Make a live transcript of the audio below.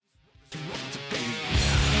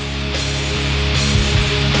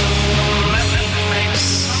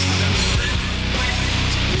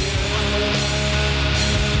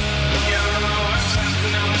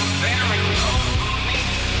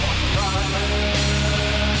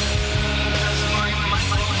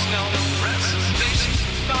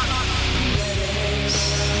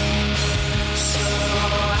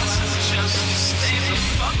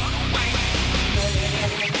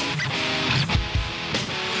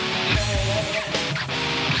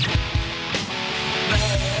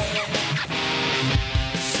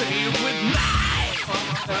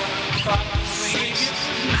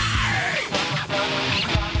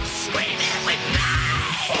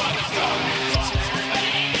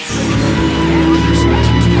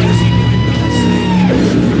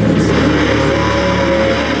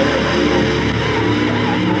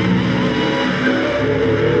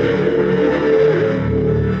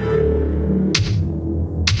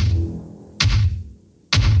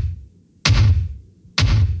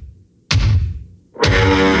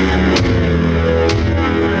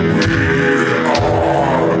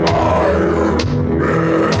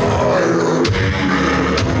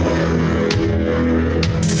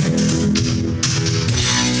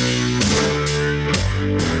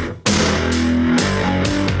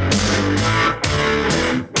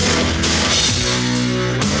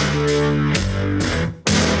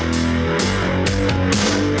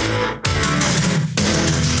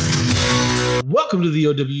Welcome to the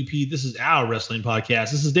OWP. This is our wrestling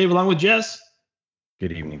podcast. This is Dave along with Jess.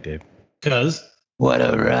 Good evening, Dave. Cuz. What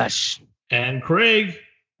a rush. And Craig.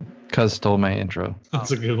 Cuz stole my intro.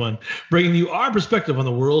 That's a good one. Bringing you our perspective on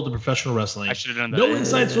the world of professional wrestling. I should have done that. No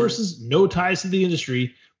inside sources, no ties to the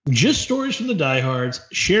industry, just stories from the diehards,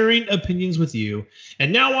 sharing opinions with you.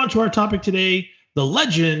 And now on to our topic today, the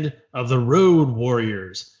legend of the Road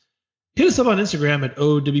Warriors. Hit us up on Instagram at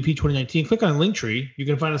OWP2019. Click on Linktree. You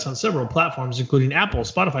can find us on several platforms, including Apple,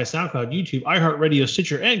 Spotify, SoundCloud, YouTube, iHeartRadio,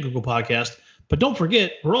 Stitcher, and Google Podcast. But don't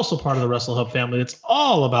forget, we're also part of the Wrestle Hub family. That's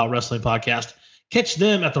all about wrestling podcast. Catch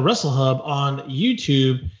them at the Wrestle Hub on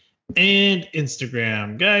YouTube and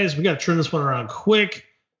Instagram. Guys, we got to turn this one around quick,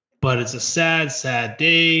 but it's a sad, sad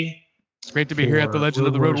day. It's great to be here at the Legend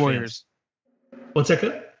of the Road Warriors. What's that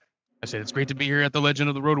good? I said it's great to be here at the Legend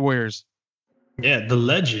of the Road Warriors. Yeah, the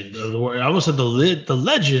legend of the Warriors. I almost said the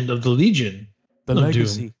legend of the Legion. The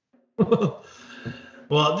legacy. Well,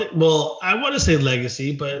 I want to say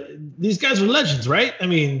legacy, but these guys are legends, right? I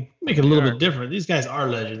mean, make it a little bit different. These guys are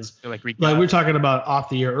legends. They're like we were talking about off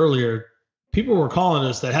the air earlier. People were calling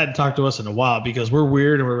us that hadn't talked to us in a while because we're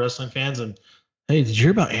weird and we're wrestling fans. And hey, did you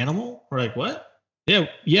hear about Animal? We're like, what?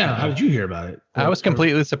 Yeah. How did you hear about it? I was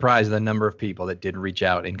completely surprised at the number of people that did reach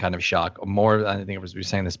out in kind of shock. More, I think we were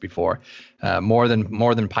saying this before. More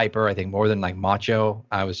than Piper. I think more than like Macho.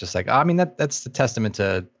 I was just like, I mean, that's the testament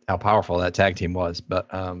to how powerful that tag team was. But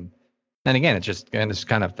and again, it's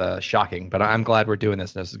kind of shocking. But I'm glad we're doing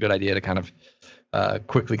this. This is a good idea to kind of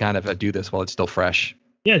quickly kind of do this while it's still fresh.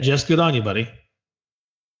 Yeah, Jess, good on you, buddy.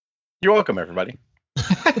 You're welcome, everybody.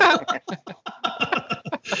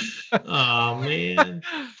 Oh man,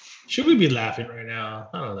 should we be laughing right now?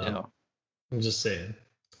 I don't know. No. I'm just saying.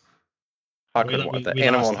 Hawk would want that.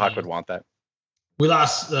 Animal and Hawk would want that. We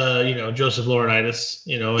lost, Joseph Laurinaitis.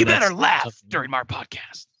 You better laugh during our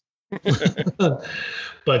podcast. But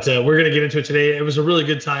we're gonna get into it today. It was a really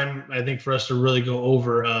good time, I think, for us to really go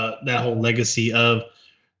over that whole legacy of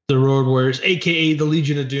the Road Warriors, aka the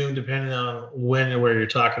Legion of Doom, depending on when and where you're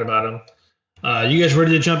talking about them. You guys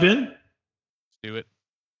ready to jump in? Do it.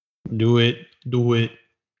 Do it.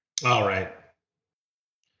 All right.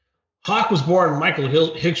 Hawk was born Michael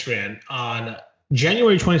Hickstrand on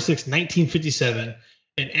January 26, 1957,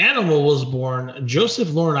 and Animal was born Joseph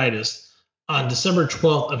Laurinaitis on December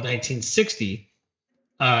 12th of 1960.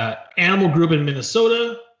 Animal grew up in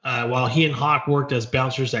Minnesota while he and Hawk worked as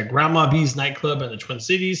bouncers at Grandma B's nightclub in the Twin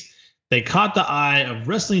Cities. They caught the eye of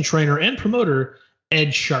wrestling trainer and promoter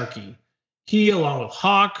Ed Sharkey. He, along with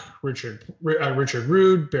Hawk, Richard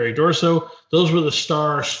Rude, Barry Dorso, those were the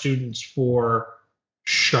star students for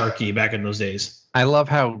Sharkey back in those days. I love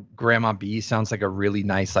how Grandma B sounds like a really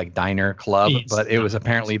nice like diner club, but it was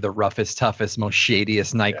apparently the roughest, toughest, most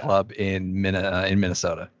shadiest nightclub in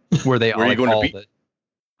Minnesota, where they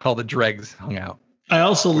all the dregs hung out. I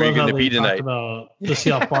also love how they talked about to see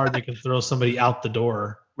how far they can throw somebody out the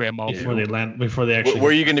door. Grandma before they actually. Where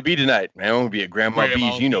are you going to be tonight? Man, I'm going to be at Grandma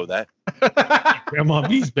B's. You know that. Grandma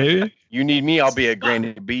B's, baby. You need me, I'll be at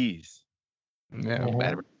Granny B's. Yeah,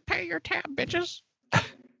 better pay your tab, bitches.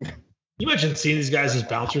 You imagine seeing these guys as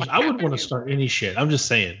bouncers? I wouldn't want to start any shit. I'm just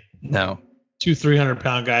saying. No.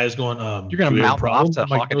 300-pound guys going. You're going to mouth off to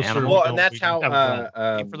Hawk and Animal. Well, and that's how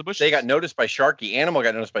they got noticed by Sharkey. Animal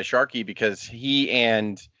got noticed by Sharkey because he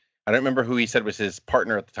and I don't remember who he said was his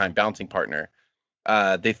partner at the time, bouncing partner.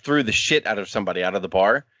 They threw the shit out of somebody out of the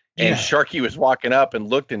bar, and Sharkey was walking up and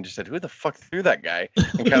looked and just said, "Who the fuck threw that guy?"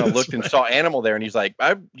 And kind of looked and saw Animal there, and he's like,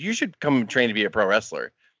 "You should come train to be a pro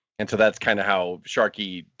wrestler." And so that's kind of how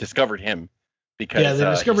Sharkey discovered him, because they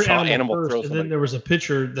discovered Animal first, and then there was a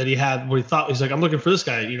picture that he had where he thought he's like, "I'm looking for this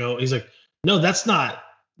guy." He's like, "No, that's not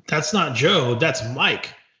Joe. That's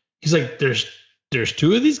Mike." He's like, "There's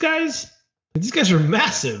two of these guys. These guys are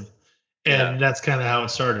massive." And that's kind of how it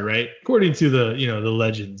started, right? According to the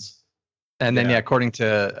legends. And then, according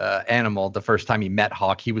to Animal, the first time he met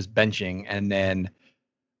Hawk, he was benching, and then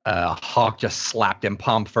Hawk just slapped him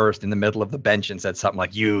palm first in the middle of the bench and said something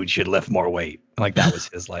like, "You should lift more weight." Like that was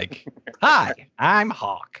his like, "Hi, I'm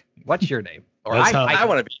Hawk. What's your name?" Or I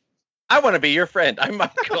want to be your friend. I'm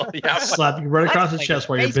Michael. Yeah, slap you right across the chest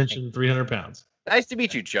while you're benching 300 pounds. Nice to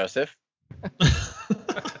meet you, Joseph.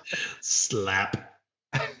 Slap.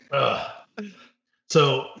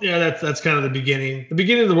 So that's kind of the beginning. The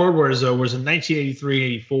beginning of the Road Warriors though was in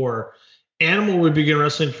 1983-84. Animal would begin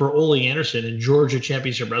wrestling for Ole Anderson in Georgia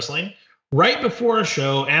Championship Wrestling. Right before a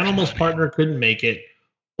show, Animal's partner couldn't make it.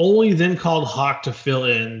 Ole then called Hawk to fill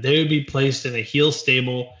in. They would be placed in a heel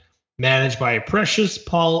stable managed by a Precious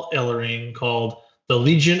Paul Ellering called the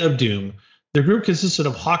Legion of Doom. The group consisted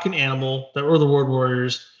of Hawk and Animal that were the Road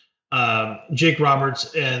Warriors. Jake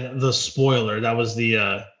Roberts and the Spoiler. That was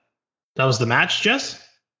the match, Jess?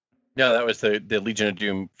 No, that was the Legion of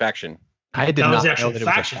Doom faction. I did not know that faction. It was a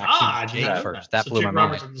faction first. That blew my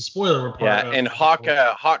mind. And the Spoiler were part of and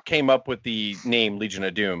Hawk came up with the name Legion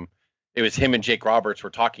of Doom. It was him and Jake Roberts were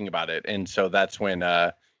talking about it, and so that's when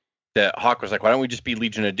the Hawk was like, "Why don't we just be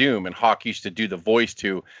Legion of Doom?" And Hawk used to do the voice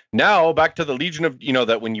to now back to the Legion of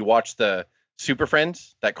that when you watch the Super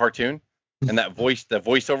Friends, that cartoon, and that voice, the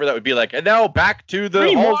voiceover that would be like, "And now back to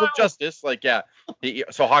the halls of justice." Like, yeah,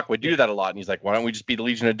 so Hawk would do that a lot, and he's like, "Why don't we just be the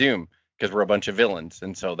Legion of Doom?" Because we're a bunch of villains,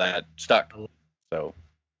 and so that stuck. So,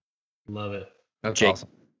 love it. That's awesome.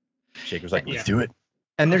 Jake was like, "Let's do it."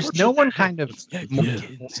 And there's no one kind of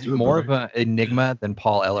more of an enigma than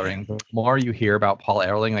Paul Ellering. The more you hear about Paul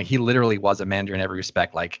Ellering, like he literally was a manager in every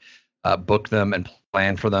respect, like booked them and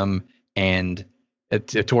planned for them. And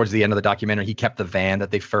towards the end of the documentary, he kept the van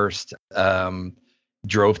that they first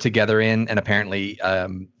drove together in. And apparently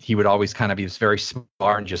he would always he was very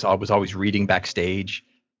smart and just was always reading backstage.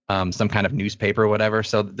 Some kind of newspaper or whatever.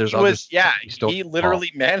 So there's he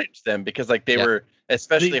literally managed them because like they were,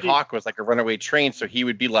 especially Hawk was like a runaway train. So he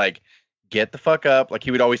would be like, get the fuck up. Like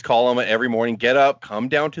he would always call them every morning, get up, come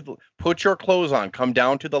down to put your clothes on, come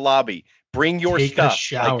down to the lobby, bring your stuff. A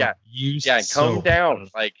shower. Like, come down.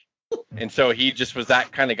 Like, and so he just was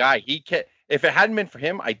that kind of guy. If it hadn't been for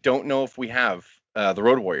him, I don't know if we have the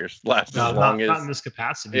Road Warriors last as long as not in this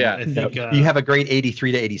capacity. Yeah, I think you have a great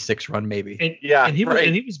 83 to 86 run maybe. And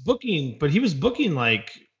he was booking, but he was booking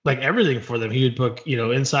like everything for them. He would book,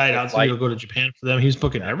 inside, outside. He'll go to Japan for them. He was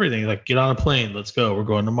booking everything. Like, get on a plane, let's go. We're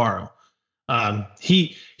going tomorrow.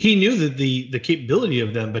 He knew that the capability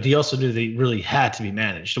of them, but he also knew they really had to be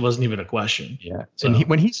managed. It wasn't even a question. Yeah. So. And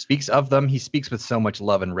when he speaks of them, he speaks with so much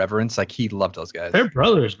love and reverence. Like he loved those guys. They're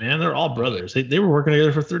brothers, man. They're all brothers. They were working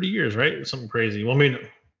together for 30 years, right? Something crazy. Well, I mean,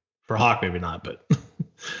 for Hawk, maybe not,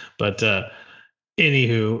 but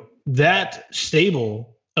anywho, that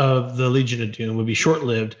stable of the Legion of Doom would be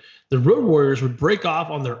short-lived. The Road Warriors would break off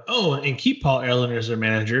on their own and keep Paul Ellering as their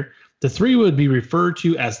manager. The three would be referred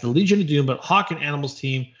to as the Legion of Doom, but Hawk and Animal's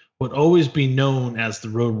team would always be known as the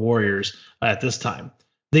Road Warriors at this time.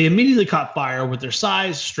 They immediately caught fire with their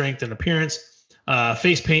size, strength, and appearance.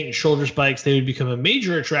 Face paint and shoulder spikes, they would become a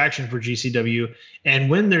major attraction for GCW and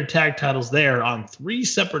win their tag titles there on 3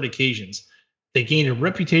 separate occasions. They gained a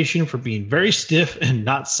reputation for being very stiff and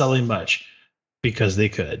not selling much because they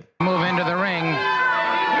could. Move into the ring.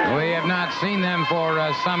 We have not seen them for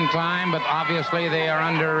some time, but obviously they are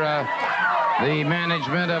under the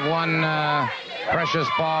management of one precious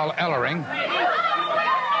Paul Ellering.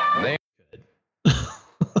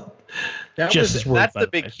 That's the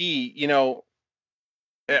big key,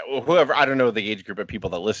 whoever, I don't know the age group of people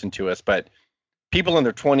that listen to us, but people in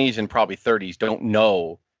their 20s and probably 30s don't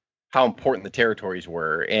know how important the territories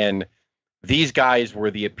were. And these guys were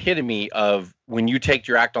the epitome of when you take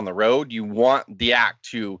your act on the road, you want the act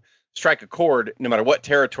to strike a chord no matter what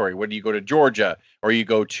territory, whether you go to Georgia or you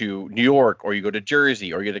go to New York or you go to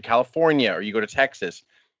Jersey or you go to California or you go to Texas.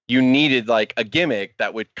 You needed like a gimmick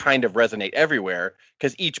that would kind of resonate everywhere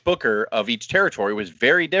because each booker of each territory was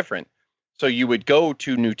very different. So you would go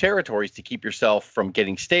to new territories to keep yourself from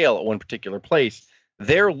getting stale at one particular place.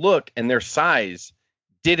 Their look and their size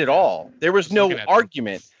did it all. There was no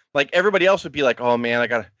argument. Like everybody else would be like, oh man, I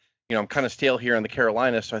got to, I'm kind of stale here in the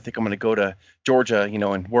Carolinas. So I think I'm going to go to Georgia,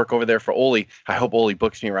 and work over there for Ole. I hope Ole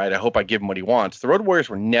books me right. I hope I give him what he wants. The Road Warriors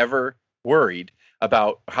were never worried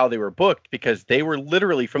about how they were booked because they were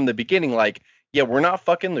literally from the beginning like, yeah, we're not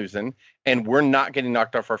fucking losing and we're not getting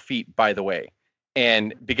knocked off our feet, by the way.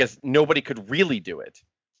 And because nobody could really do it.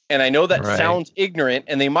 And I know that sounds ignorant,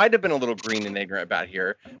 and they might have been a little green and ignorant back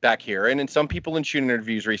here. And then some people in shooting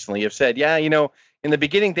interviews recently have said, yeah, in the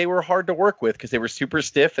beginning they were hard to work with because they were super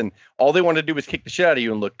stiff and all they wanted to do was kick the shit out of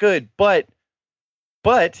you and look good. But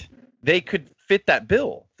they could fit that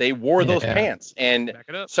bill. They wore those pants. And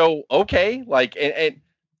so, okay, like, and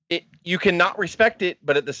you cannot respect it,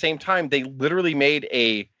 but at the same time, they literally made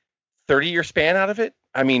a 30-year span out of it.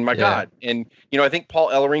 I mean, my God. And, I think Paul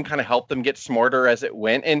Ellering kind of helped them get smarter as it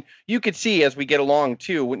went. And you could see as we get along,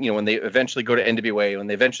 too, when they eventually go to NWA, when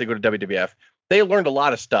they eventually go to WWF, they learned a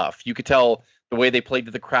lot of stuff. You could tell the way they played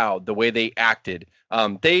to the crowd, the way they acted.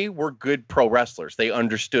 They were good pro wrestlers. They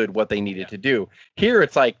understood what they needed to do. Here,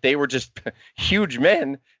 it's like they were just huge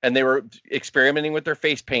men, and they were experimenting with their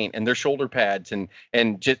face paint and their shoulder pads, and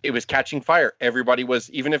just it was catching fire. Everybody was,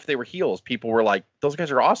 even if they were heels, people were like, those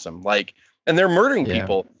guys are awesome. Like, and they're murdering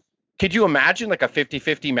people. Could you imagine like a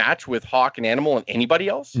 50-50 match with Hawk and Animal and anybody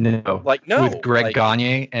else? No. Like, no. With Greg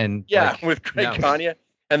Gagne and... Yeah, with Greg Gagne.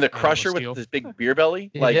 And the Crusher with this big beer belly?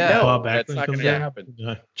 Like, no, that's not going to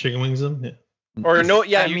happen. Chicken wings them? Yeah. Or no,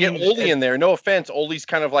 you get Oldie in there. No offense. Oldie's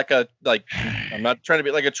kind of like I'm not trying to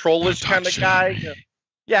be like a trollish kind of guy.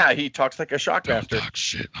 Yeah, he talks like a Shockmaster.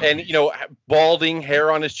 And, balding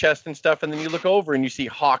hair on his chest and stuff. And then you look over and you see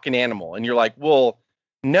Hawk and Animal. And you're like, well,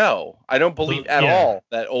 no, I don't believe at all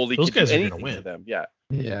that Oldie could do anything to them. Yeah.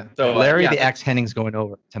 Yeah. So Larry the X Henning's going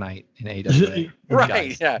over tonight in AWA.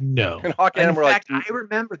 Right. Yeah. No. And Hawk and Animal in fact, I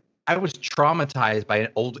remember I was traumatized by an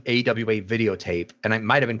old AWA videotape, and it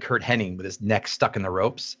might have been Kurt Hennig with his neck stuck in the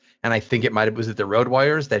ropes. And I think it might have was it the Road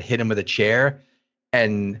Warriors that hit him with a chair,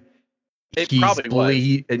 and he's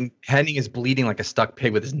and Hennig is bleeding like a stuck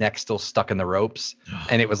pig with his neck still stuck in the ropes.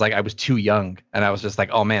 And it was like I was too young, and I was just like,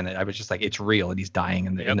 oh man, I was just like, it's real, and he's dying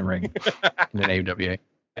in the ring in an AWA.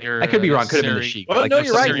 I could be wrong. Could have been the Sheik. Well, no,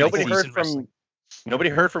 you're right. Nobody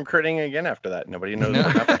heard from Kurt Hennig again after that. Nobody knows what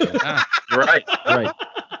happened. You're right. Right.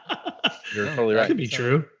 You're totally right. That could be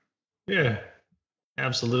true. Yeah,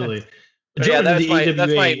 absolutely. Yeah,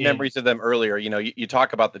 that's my memories of them earlier. You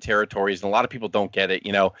talk about the territories, and a lot of people don't get it.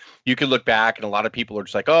 You could look back, and a lot of people are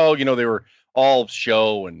just like, oh, they were all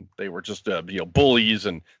show, and they were just bullies,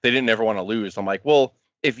 and they didn't ever want to lose. I'm like, well,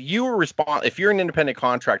 if you're an independent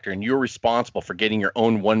contractor and you're responsible for getting your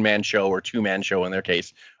own one-man show or two-man show in their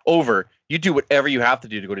case over, you do whatever you have to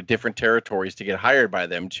do to go to different territories to get hired by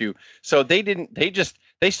them too. So they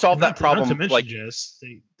solved that problem. Not to mention, Jess,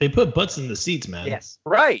 they put butts in the seats, man. Yes.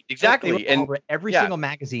 Right. Exactly. And every single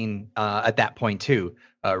magazine at that point too,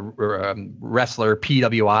 Wrestler,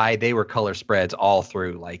 PWI, they were color spreads all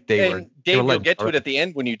through. Like Dave, you'll get to it at the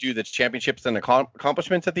end when you do the championships and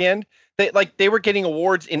accomplishments at the end. They were getting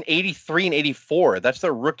awards in 83 and 84. That's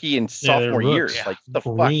their rookie and sophomore years. Yeah. Like the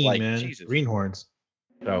fuck, like man. Jesus. Greenhorns.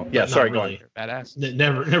 So yeah, sorry, really. Go on. Badass.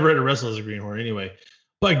 Never had to wrestle as a greenhorn anyway.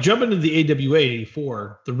 But jumping into the AWA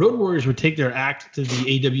 84, the Road Warriors would take their act to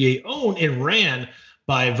the AWA owned and ran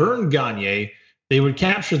by Vern Gagne. They would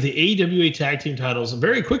capture the AWA tag team titles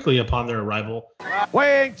very quickly upon their arrival.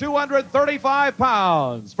 Weighing 235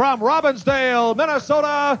 pounds from Robbinsdale,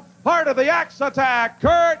 Minnesota, part of the Axe Attack,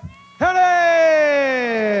 Kurt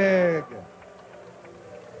Hennig.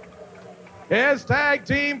 His tag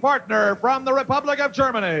team partner from the Republic of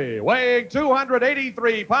Germany, weighing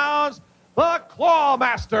 283 pounds, the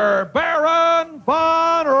Clawmaster, Baron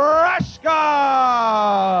von Raschke.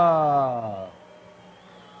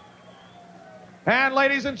 And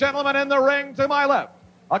ladies and gentlemen, in the ring to my left,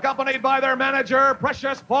 accompanied by their manager,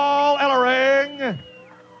 Precious Paul Ellering,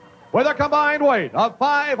 with a combined weight of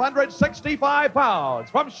 565 pounds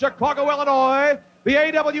from Chicago, Illinois, the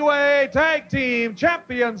AWA Tag Team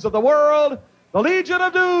Champions of the World, the Legion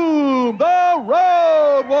of Doom, the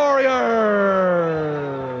Road Warriors.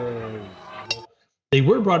 They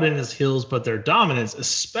were brought in as heels, but their dominance,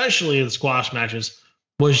 especially in squash matches,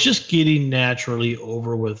 was just getting naturally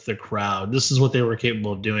over with the crowd. This is what they were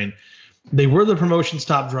capable of doing. They were the promotion's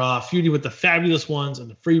top draw, feuding with the Fabulous Ones and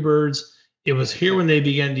the Freebirds. It was here when they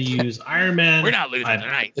began to use Iron Man. We're not losing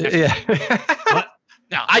tonight. Yeah. What?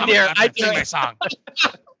 No, I dare sing my song.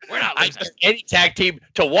 We're not losing. I dare any tag team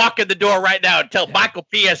to walk in the door right now and tell Michael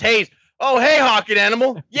P.S. Hayes, oh, hey, Hawk and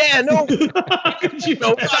Animal. Yeah, no. Son of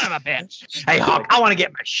a bitch. Hey, Hawk, I want to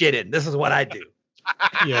get my shit in. This is what I do.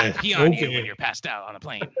 Yeah, pee on you when you're passed out on a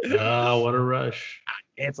plane. What a rush.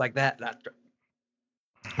 It's like that.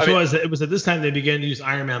 It was at this time they began to use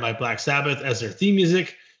Iron Man by Black Sabbath as their theme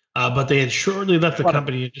music, but they had shortly left the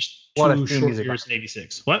company in just 2 short years in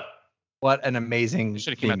 86. What an amazing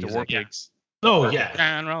should have came out to War Pigs. Oh, yeah.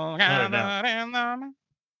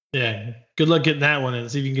 Yeah. Good luck getting that one in.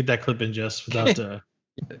 See if you can get that clip in, Jess, without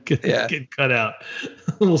getting cut out.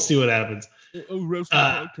 We'll see what happens.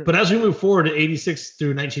 But as we move forward to 86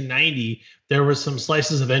 through 1990, there were some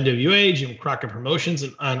slices of NWA, Jim Crockett Promotions,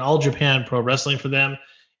 and All Japan Pro Wrestling for them.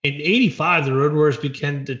 In 85, the Road Warriors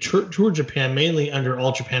began to tour Japan mainly under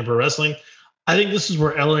All Japan Pro Wrestling. I think this is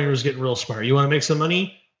where Ellering was getting real smart. You want to make some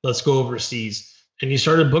money? Let's go overseas. And he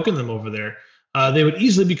started booking them over there. They would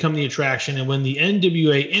easily become the attraction and win the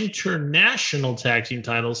NWA International Tag Team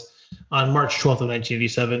titles on March 12th of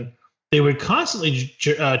 1987. They would constantly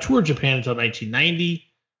tour Japan until 1990,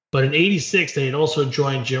 but in 86, they had also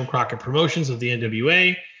joined Jim Crockett Promotions of the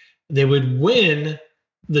NWA. They would win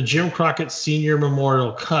the Jim Crockett Senior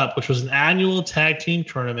Memorial Cup, which was an annual tag team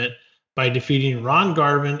tournament, by defeating Ron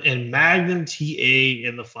Garvin and Magnum TA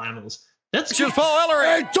in the finals. That's just Paul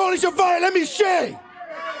Ellering. Hey, Tony Schiavone, let me say,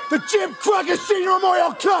 the Jim Crockett Senior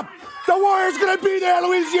Memorial Cup. The Warriors going to be there in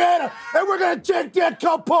Louisiana, and we're going to take that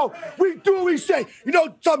cup home. We do what we say. You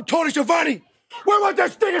know something, Tony Schiavone? We're what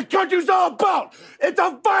this thing is country's all about. It's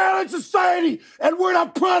a violent society, and we're the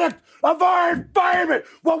product of our environment.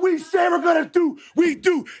 What we say we're going to do, we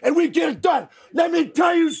do, and we get it done. Let me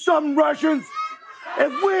tell you something, Russians.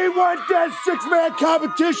 If we want that six-man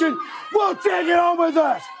competition, we'll take it home with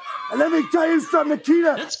us. And let me tell you something,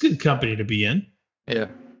 Nikita. That's good company to be in. Yeah.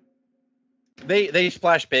 They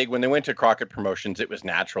splashed big when they went to Crockett Promotions. It was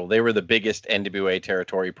natural. They were the biggest NWA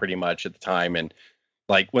territory pretty much at the time, and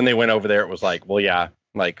like when they went over there, it was like, well, yeah,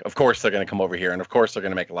 like of course they're going to come over here, and of course they're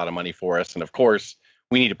going to make a lot of money for us, and of course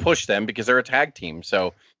we need to push them because they're a tag team.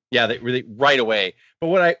 So yeah, they really right away. But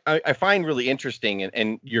what I find really interesting,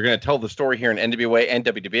 and you're going to tell the story here in NWA and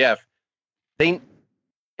WWF, they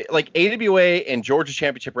like AWA and Georgia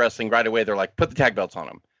Championship Wrestling right away. They're like, put the tag belts on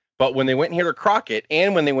them. But when they went here to Crockett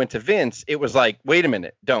and when they went to Vince, it was like, wait a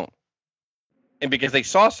minute, don't. And because they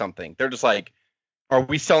saw something, they're just like, are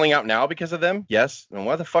we selling out now because of them? Yes. And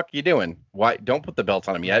what the fuck are you doing? Why don't put the belts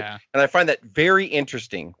on them yet? Yeah. And I find that very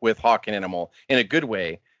interesting with Hawk and Animal in a good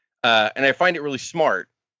way. And I find it really smart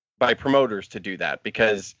by promoters to do that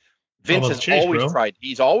because Vince has always tried.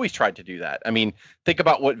 He's always tried to do that. I mean, think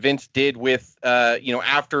about what Vince did with,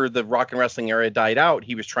 after the Rock and Wrestling era died out,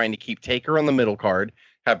 he was trying to keep Taker on the middle card,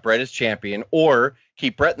 have Brett as champion, or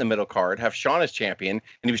keep Brett in the middle card, have Shawn as champion,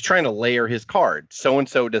 and he was trying to layer his card.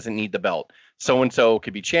 So-and-so doesn't need the belt. So-and-so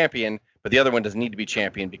could be champion, but the other one doesn't need to be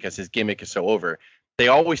champion because his gimmick is so over. They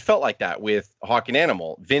always felt like that with Hawk and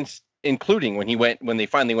Animal. Vince, including when they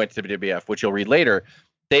finally went to WWF, which you'll read later,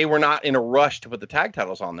 they were not in a rush to put the tag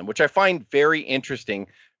titles on them, which I find very interesting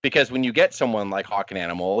because when you get someone like Hawk and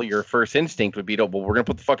Animal, your first instinct would be to, well, we're going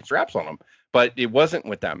to put the fucking straps on them. But it wasn't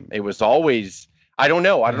with them. It was always... I don't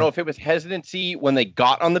know. I don't know if it was hesitancy when they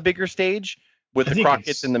got on the bigger stage with the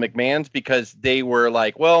Crockett's and the McMahons because they were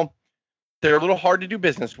like, well, they're a little hard to do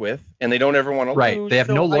business with, and they don't ever want to lose. They have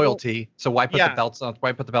no loyalty, so why put the belts on?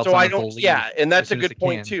 Why put the belts on? I don't. Yeah, and that's a good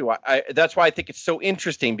point too. That's why I think it's so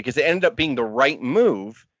interesting because it ended up being the right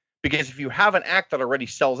move. Because if you have an act that already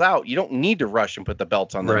sells out, you don't need to rush and put the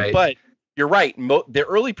belts on them. Right. But you're right. The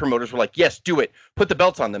early promoters were like, yes, do it. Put the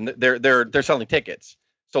belts on them. They're selling tickets.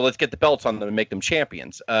 So let's get the belts on them and make them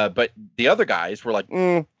champions. But the other guys were like,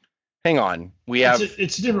 hang on.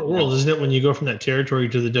 It's a different world, isn't it? When you go from that territory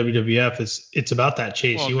to the WWF, it's about that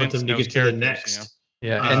chase. Well, you want them to get to the next.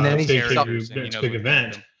 And then next big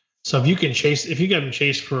event. So if you get them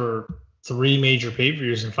chased for 3 major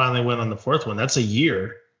pay-per-views and finally win on the 4th one, that's a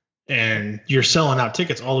year. And you're selling out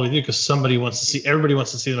tickets all the way through because everybody wants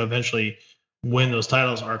to see them eventually win those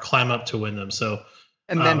titles or climb up to win them. So.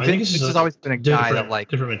 And then Vince has always been a guy that like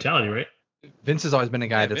different mentality, right? Vince has always been a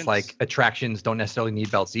guy that's like attractions don't necessarily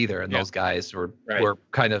need belts either, and those guys were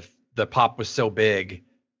kind of the pop was so big.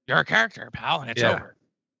 You're a character, pal, and it's over.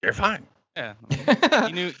 You're fine. Yeah,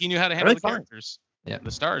 he knew how to handle the characters. Yeah,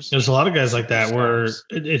 the stars. There's a lot of guys like that where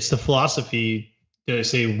it's the philosophy. They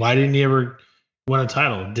say, why didn't he ever win a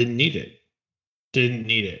title? Didn't need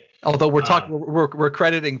it. Although we're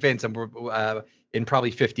crediting Vince, and we're. In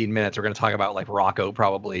probably 15 minutes, we're going to talk about like Rocco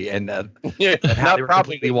probably and how they were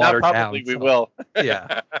completely watered down. We will.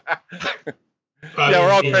 Yeah.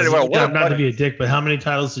 We're all credited. Not to be a dick, but how many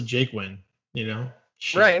titles did Jake win? You know.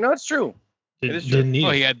 Shit. Right. No, it's true. It is true.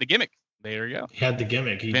 He had the gimmick. There you go. He had the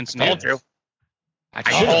gimmick. Vince told you. I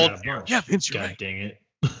told you. Yeah, Vince. God dang it.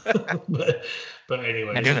 but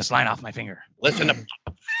anyway. I do this line off my finger. Listen to.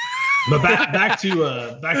 But back to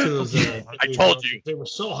those. I told you they were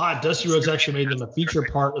so hot. Dusty Rhodes actually made them a feature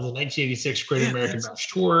part of the 1986 Great American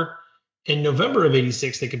Bash Tour. In November of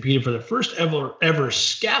 '86, they competed for the first ever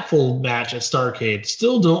scaffold match at Starrcade.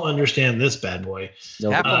 Still don't understand this bad boy.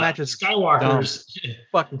 Scaffold matches, Skywalkers,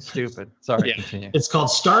 fucking stupid. Sorry, continue. It's called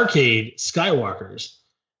Starrcade Skywalkers,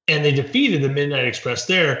 and they defeated the Midnight Express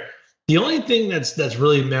there. The only thing that's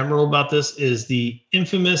really memorable about this is the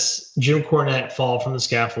infamous Jim Cornette fall from the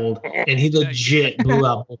scaffold, and he legit blew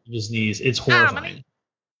out both of his knees. It's horrifying.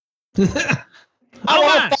 I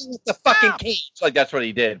want to fall with the fucking cage. Like that's what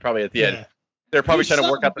he did, probably at the end. They're probably trying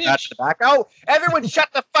to work out the match in the back. Oh, everyone, shut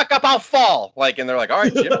the fuck up! I'll fall. And they're like, all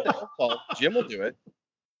right, Jim, don't fall. Jim will do it.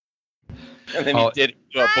 And then he did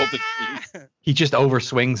both his knees. He just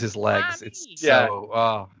overswings his legs. It's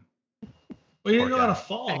so. Well, you don't know how to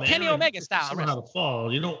fall, man. Kenny Omega style. You don't know how to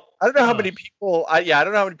fall. You don't. I don't know how many people. I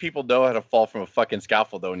don't know how many people know how to fall from a fucking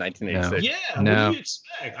scaffold though in 1986. Yeah, what do you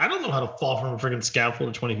expect? I don't know how to fall from a freaking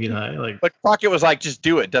scaffold 20 feet high. But Crockett was like, just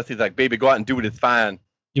do it. Dusty's like, baby, go out and do it. It's fine.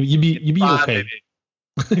 You be fine, okay.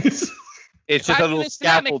 It's just a little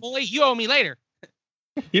scaffold. Boy, you owe me later.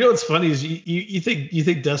 You know what's funny is you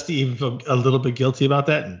think Dusty even felt a little bit guilty about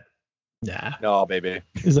that? And, nah. No, baby.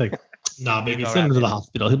 He's like, nah, baby, send him to the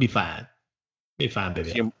hospital. He'll be fine. Be fine,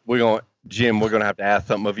 baby. Jim, we're gonna have to ask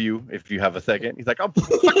something of you if you have a second. He's like, "Oh,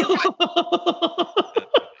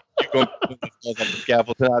 you're going to put on the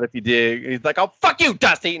scaffold tonight if you dig." And he's like, "Oh, fuck you,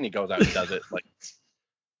 Dusty," and he goes out and does it. Like,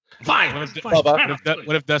 fine.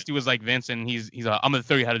 What if Dusty was like Vince and he's I'm gonna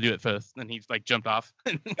show you how to do it first, and he's like jumped off.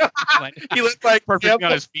 He looked like perfectly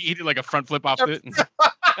on his feet. He did like a front flip off it.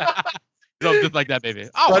 Just like that, baby.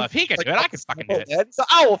 Oh, well, if he can do it, I can fucking do it. So,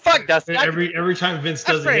 oh, well, fuck Dusty. Every time Vince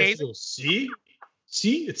does it, he goes,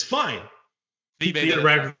 see, it's fine. See, baby,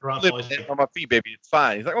 on my feet, baby, it's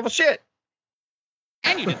fine. He's like, oh, well, shit.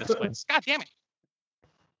 And you did the splits. God damn it.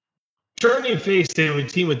 Turning face, they would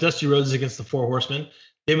team with Dusty Rhodes against the Four Horsemen.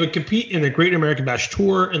 They would compete in the Great American Bash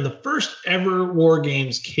Tour in the first ever War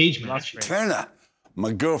Games cage match. Turner,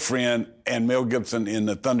 my girlfriend, and Mel Gibson in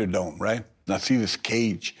the Thunderdome, right? And I see this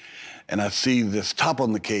cage, and I see this top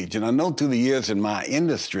on the cage. And I know through the years in my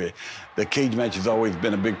industry, the cage match has always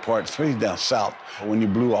been a big part, especially down south, when you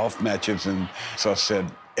blew off matches. And so I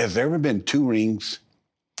said, has there ever been two rings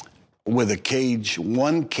with a cage,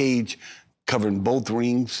 one cage covering both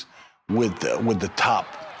rings with the top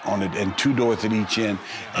on it and two doors at each end?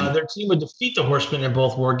 And their team would defeat the Horsemen in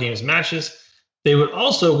both War Games matches. They would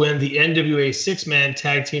also win the NWA six-man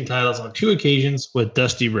tag team titles on 2 occasions with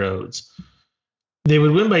Dusty Rhodes. They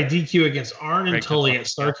would win by DQ against Arn and Tully at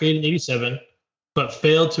Starrcade in 87, but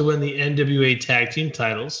failed to win the NWA tag team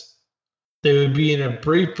titles. They would be in a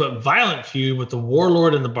brief but violent feud with the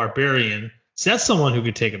Warlord and the Barbarian. So that's someone who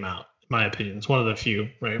could take him out, in my opinion. It's one of the few,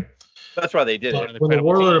 right? That's why they did it. When the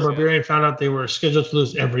Warlord and Barbarian found out they were scheduled to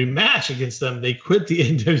lose every match against them, they quit the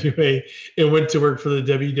NWA and went to work for the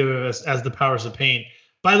WWF as the Powers of Pain.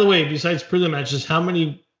 By the way, besides prelim matches, how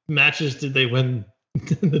many matches did they win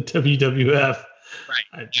in the WWF?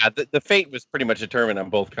 Right. Yeah, the fate was pretty much determined on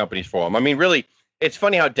both companies for them. I mean, really, it's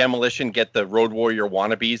funny how Demolition get the Road Warrior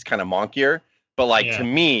wannabes kind of monkier, but to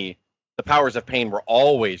me, the Powers of Pain were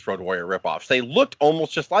always Road Warrior ripoffs. They looked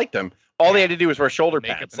almost just like them. All they had to do was wear shoulder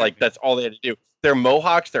pads. That's all they had to do. Their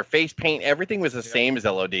mohawks, their face paint, everything was the same as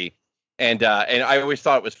LOD. And I always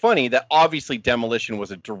thought it was funny that obviously Demolition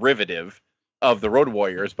was a derivative of the Road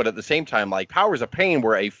Warriors, but at the same time, Powers of Pain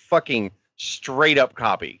were a fucking straight up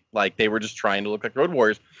copy. They were just trying to look like Road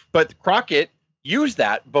Warriors. But Crockett used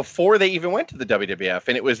that before they even went to the WWF.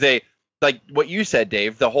 And it was what you said,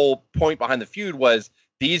 Dave, the whole point behind the feud was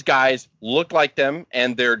these guys look like them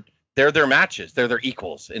and they're their matches. They're their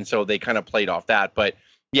equals. And so they kind of played off that. But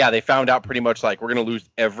yeah, they found out pretty much we're going to lose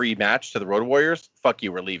every match to the Road Warriors. Fuck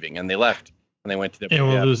you, we're leaving. And they left. And they went to WWF. And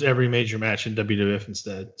we'll lose every major match in WWF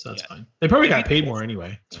instead. So that's fine. They probably got paid more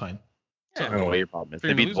anyway. It's fine. I don't know what your problem is.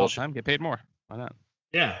 They beat all the time, get paid more. Why not?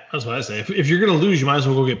 Yeah, that's what I say. If you're going to lose, you might as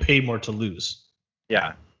well go get paid more to lose.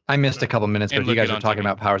 Yeah. I missed a couple minutes, but if you guys are talking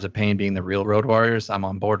about Powers of Pain being the real Road Warriors, I'm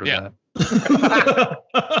on board with that.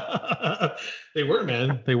 They were,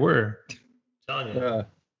 man. They were. I'm telling you.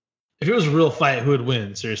 If it was a real fight, who would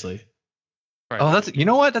win? Seriously. Right. Oh, that's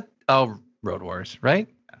Road Warriors, right?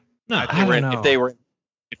 No, I don't know.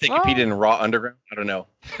 If they competed in Raw Underground, I don't know.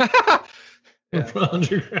 Raw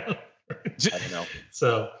Underground. I don't know.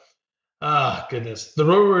 So, goodness. The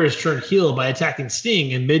Road Warriors turned heel by attacking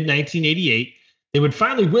Sting in mid-1988. They would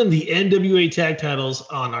finally win the NWA tag titles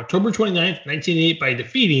on October 29th, 1988 by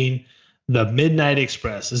defeating the Midnight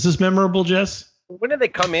Express. Is this memorable, Jess? When did they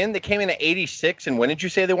come in? They came in at 86, and when did you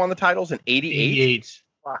say they won the titles? In 88?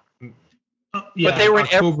 88. But they were in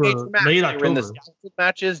October, every match. late They October. were in the scaffold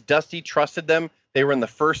matches. Dusty trusted them. They were in the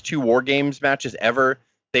first 2 War Games matches ever.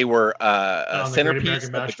 They were a centerpiece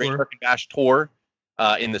of the Great American Bash Tour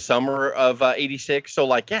in the summer of 86.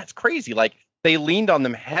 So, it's crazy. They leaned on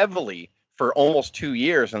them heavily for almost 2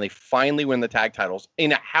 years, and they finally win the tag titles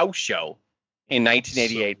in a house show in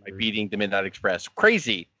 1988 by beating the Midnight Express.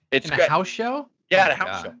 Crazy. It's a house show? Yeah, at a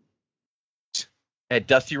house show. At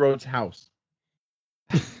Dusty Rhodes' house.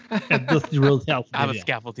 At Dusty Rhodes' house. I have a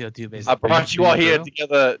scaffold deal too, basically. I brought you all here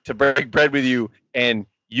together to break bread with you, and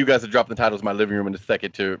you guys are dropping the titles in my living room in a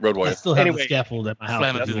second to Road Warriors. I still have a scaffold at my house.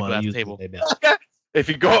 Slam it through the glass table. If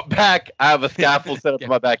you go up back, I have a scaffold set up in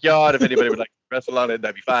my backyard. If anybody would like to wrestle on it,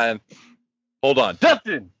 that'd be fine. Hold on.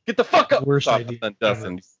 Dustin, get the fuck up. Worst idea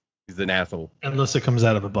Dustin, he's an asshole. Unless it comes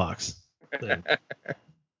out of a box.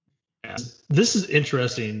 This is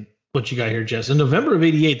interesting what you got here, Jess. In November of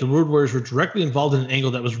 88, the Road Warriors were directly involved in an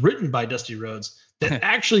angle that was written by Dusty Rhodes that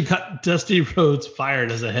actually got Dusty Rhodes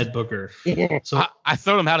fired as a head booker. So I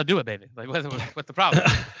showed him how to do it, baby. What's the problem?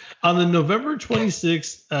 On the November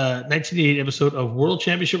 26, 1988 episode of World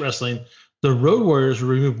Championship Wrestling, the Road Warriors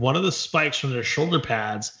removed one of the spikes from their shoulder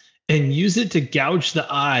pads and used it to gouge the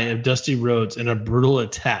eye of Dusty Rhodes in a brutal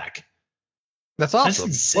attack. That's awesome.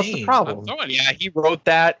 That's What's the problem? Yeah, he wrote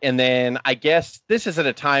that, and then I guess this is at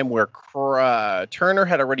a time where Turner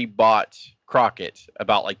had already bought Crockett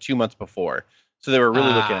about like 2 months before, so they were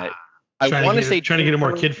really looking at it. I want to say trying to get it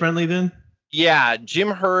more kid friendly then. Yeah, Jim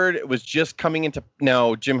Herd was just coming into.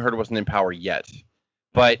 No, Jim Herd wasn't in power yet,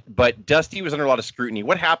 but Dusty was under a lot of scrutiny.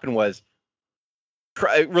 What happened was,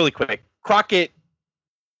 really quick, Crockett,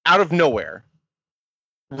 out of nowhere,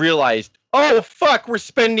 realized, oh fuck, we're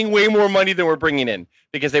spending way more money than we're bringing in,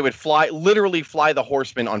 because they would literally fly the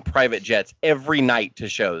Horsemen on private jets every night to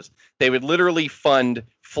shows. They would literally fund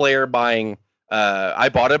Flair buying. I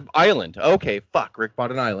bought an island. Okay, fuck, Rick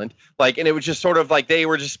bought an island. Like, and it was just sort of like they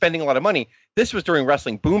were just spending a lot of money. This was during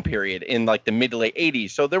wrestling boom period in like the mid to late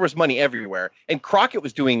 80s, so there was money everywhere. And Crockett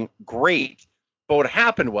was doing great. But what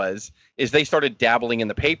happened is they started dabbling in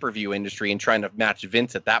the pay-per-view industry and trying to match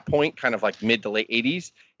Vince at that point, kind of like mid to late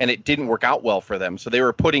 80s, and it didn't work out well for them. So they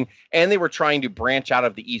were trying to branch out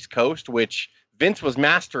of the East Coast, which Vince was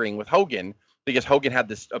mastering with Hogan, because Hogan had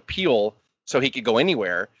this appeal so he could go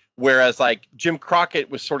anywhere. Whereas like Jim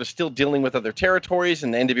Crockett was sort of still dealing with other territories,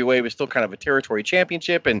 and the NWA was still kind of a territory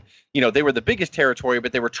championship. And, you know, they were the biggest territory,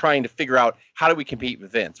 but they were trying to figure out, how do we compete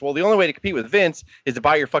with Vince? Well, the only way to compete with Vince is to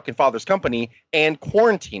buy your fucking father's company and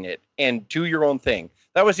quarantine it and do your own thing.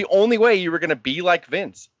 That was the only way you were going to be like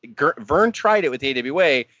Vince. Vern tried it with the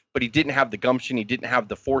AWA, but he didn't have the gumption. He didn't have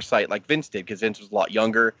the foresight like Vince did, because Vince was a lot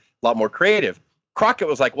younger, a lot more creative. Crockett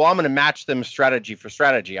was like, well, I'm going to match them strategy for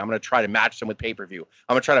strategy. I'm going to try to match them with pay-per-view.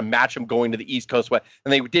 I'm going to try to match them going to the East Coast. And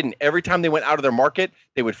they didn't. Every time they went out of their market,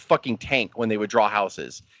 they would fucking tank when they would draw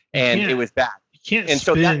houses. And it was bad. You can't and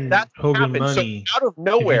so that's Hogan what happened. money. So out of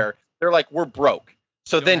nowhere, they're like, we're broke.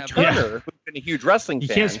 So then Turner, who's been a huge wrestling fan.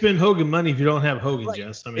 You can't spend Hogan money if you don't have Hogan, right.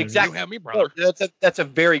 Jess. I mean, exactly. You have me, brother. That's a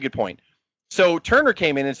very good point. So Turner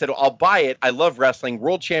came in and said, I'll buy it. I love wrestling,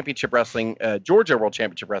 World Championship Wrestling, Georgia World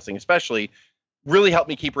Championship Wrestling especially, really helped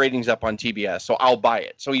me keep ratings up on TBS, so I'll buy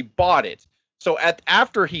it. So he bought it. So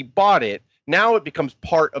after he bought it, now it becomes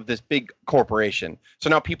part of this big corporation. So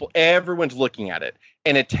now everyone's looking at it.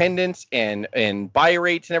 And attendance and buy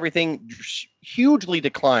rates and everything hugely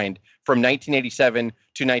declined from 1987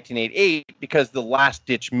 to 1988, because the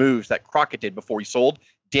last-ditch moves that Crockett did before he sold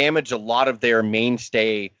damaged a lot of their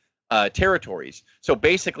mainstay territories. So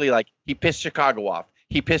basically, like, he pissed Chicago off.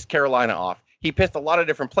 He pissed Carolina off. He pissed a lot of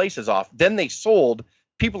different places off. Then they sold.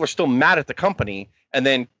 People are still mad at the company. And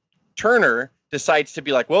then Turner decides to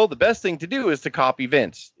be like, well, the best thing to do is to copy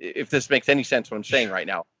Vince, if this makes any sense what I'm saying right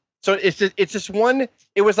now. So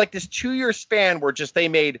it was like this 2-year span where just they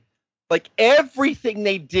made, like, everything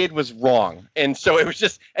they did was wrong. And so it was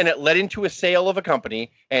just, and it led into a sale of a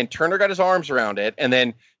company, and Turner got his arms around it. And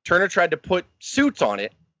then Turner tried to put suits on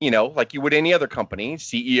it, you know, like you would any other company,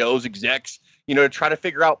 CEOs, execs, you know, to try to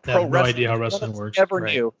figure out pro wrestling. No idea how wrestling works. Never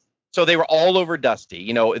knew. So they were all over Dusty.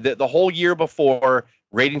 You know, the whole year before,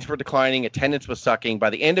 ratings were declining, attendance was sucking.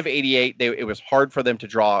 By the end of '88, it was hard for them to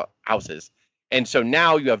draw houses. And so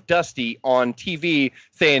now you have Dusty on TV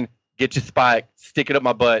saying, "Get your spike, stick it up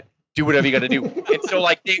my butt, do whatever you got to do." And so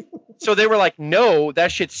like they were like, "No,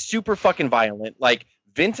 that shit's super fucking violent. Like,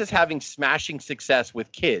 Vince is having smashing success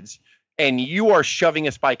with kids, and you are shoving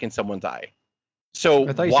a spike in someone's eye." So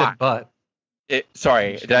I thought you said butt.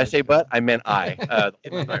 Sorry, did I say butt? I meant eye.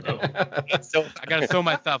 So I gotta show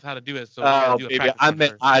myself how to do it. So I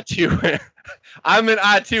meant eye too. I meant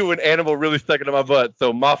eye too when Animal really stuck it in my butt.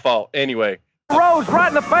 So my fault. Anyway. Rose right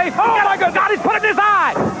in the face. Oh my God! He's put it in his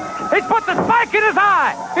eye. He's put the spike in his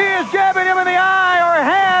eye. He is jabbing him in the eye, or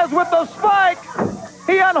has, with the spike.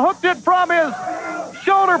 He unhooked it from his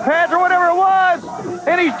shoulder pads or whatever it was,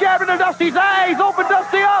 and he's jabbing into Dusty's eye. He's opened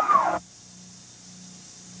Dusty up.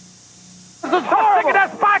 This is sticking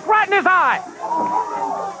that spike right in his eye.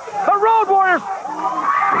 The Road Warriors,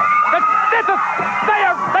 they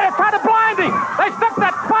are trying to blind him. They stuck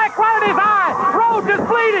that spike right in his eye. Rhodes is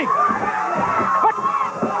bleeding.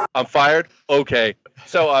 I'm fired? Okay.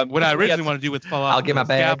 So what I originally want to do was fall off. I'll get my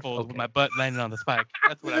bag with my butt landing on the spike.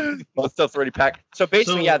 That's what I most stuff's already packed. So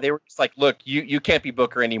basically, yeah, they were just like, look, you can't be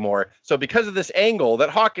Booker anymore. So because of this angle, that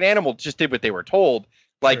Hawk and Animal just did what they were told.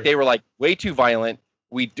 Like, they were like way too violent.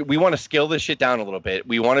 We want to scale this shit down a little bit.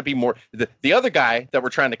 We want to be more. The other guy that we're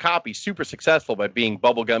trying to copy, super successful by being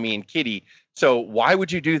Bubblegummy and Kitty. So why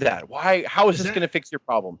would you do that? Why? How is this going to fix your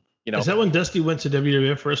problem? You know. Is that when Dusty went to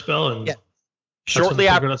WWF for a spell? And yeah. Shortly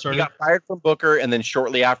after, he got fired from Booker, and then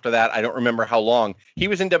shortly after that, I don't remember how long, he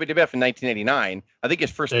was in WWF in 1989. I think his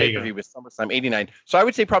first pay-per-view was SummerSlam '89. So I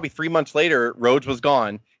would say probably 3 months later, Rhodes was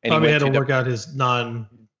gone, and probably had to work out his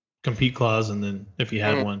non-compete clause, and then if he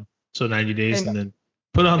had one, so 90 days, and then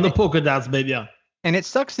put on the polka dots, baby. Yeah. And it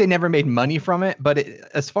sucks they never made money from it, but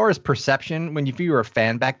as far as perception, if you were a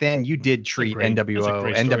fan back then, you did treat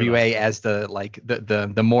NWA as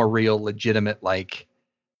the more real, legitimate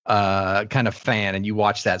kind of fan, and you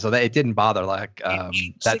watched that, so that it didn't bother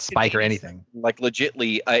that spike or anything. Like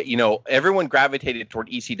legitly, everyone gravitated toward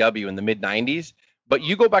ECW in the mid '90s, but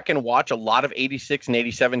you go back and watch a lot of '86 and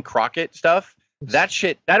 '87 Crockett stuff. That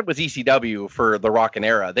was ECW for the Rockin'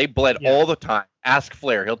 era. They bled all the time. Ask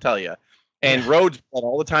Flair, he'll tell you. And Rhodes bled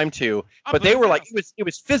all the time too. But they were it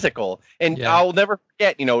was physical. And I'll never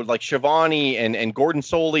forget, like Shivani and Gordon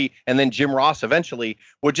Soley and then Jim Ross eventually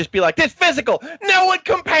would just be like, "This physical, no one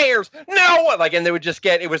compares, no one." And they would just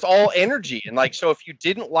it was all energy. And so if you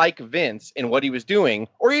didn't like Vince and what he was doing,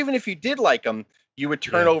 or even if you did like him, you would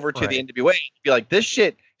turn over to the NWA and be like, "This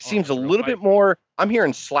shit seems a little bit more." I'm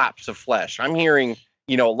hearing slaps of flesh. I'm hearing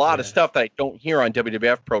a lot of stuff that I don't hear on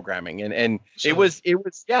WWF programming. And it was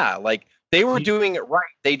they were doing it right.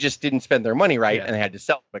 They just didn't spend their money right, and they had to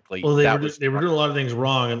sell quickly. Well, they were doing a lot of things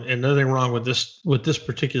wrong, and another thing wrong with this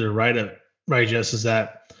particular write-up, right, Jess, is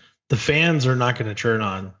that the fans are not going to turn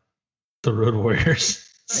on the Road Warriors.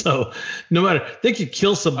 So no matter, they could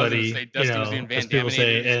kill somebody, as people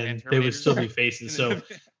say, and they would still be faces. So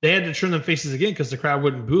they had to turn them faces again because the crowd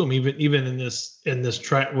wouldn't boo them, even in this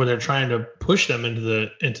try where they're trying to push them into the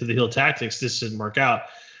heel tactics. This didn't work out.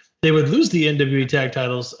 They would lose the NWA tag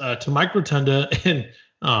titles to Mike Rotunda and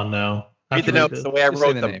read the notes the way I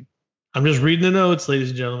wrote them. I'm just reading the notes,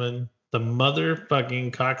 ladies and gentlemen. The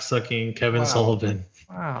motherfucking cocksucking Kevin Sullivan.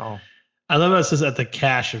 Wow. I love how it says at the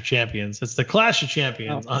Clash of Champions. It's the Clash of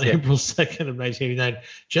Champions on April 2nd of 1989.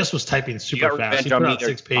 Jess was typing super fast. He put out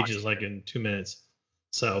 6 pages in 2 minutes.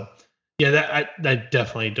 So I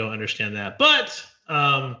definitely don't understand that. But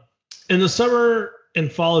in the summer and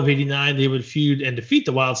fall of '89, they would feud and defeat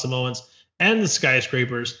the Wild Samoans and the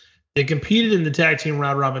Skyscrapers. They competed in the tag team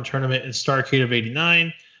round robin tournament in Starrcade of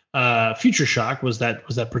 '89. Future Shock was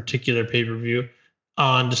that particular pay-per-view.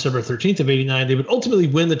 On December 13th of '89, they would ultimately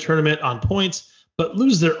win the tournament on points, but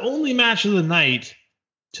lose their only match of the night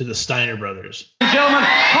to the Steiner Brothers. Gentlemen,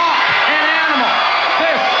 Hawk and Animal,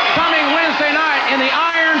 this coming Wednesday night in the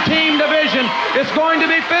Iron Team division, it's going to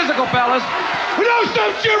be physical, fellas. We know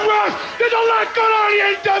some Jim Ross. There's a lot going on in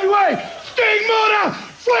the NWA. Sting, Muta,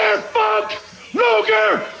 Flair, Funk,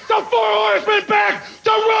 Luger, the Four Horsemen back.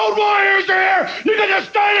 The Road Warriors are here. You got the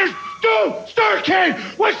Steiners. Starrcade,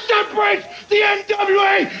 what separates the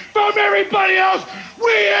NWA from everybody else.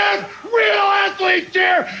 We have real athletes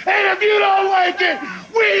here, and if you don't like it,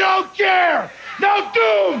 we don't care. Now,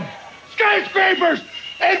 Doom, Skyscrapers,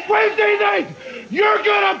 and Wednesday night, you're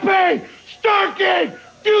gonna pay. Starrcade,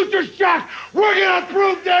 Future Shock, we're gonna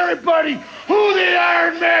prove to everybody who the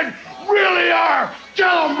Iron Men really are.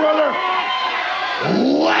 Tell them, brother.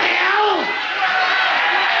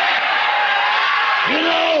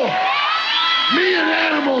 Well, me and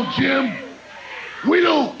Animal Jim, we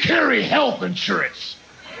don't carry health insurance.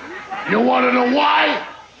 You want to know why?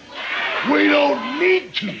 We don't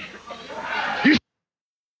need to.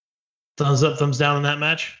 Thumbs up, thumbs down on that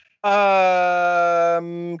match?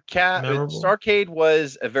 Starrcade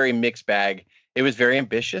was a very mixed bag. It was very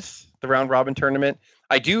ambitious, the round robin tournament.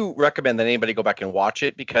 I do recommend that anybody go back and watch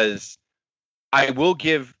it because I will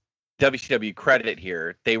give WCW credit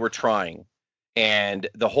here. They were trying. And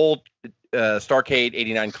the whole Starrcade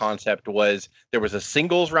 '89 concept was there was a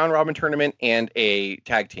singles round robin tournament and a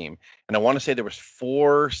tag team. And I want to say there was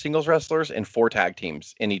 4 singles wrestlers and 4 tag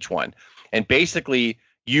teams in each one. And basically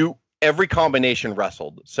every combination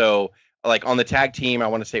wrestled. So on the tag team, I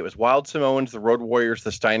want to say it was Wild Samoans, the Road Warriors,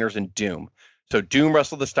 the Steiners, and Doom. So Doom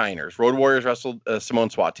wrestled the Steiners. Road Warriors wrestled Samoan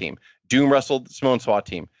SWAT team. Doom wrestled Samoan SWAT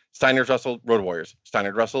team. Steiners wrestled Road Warriors.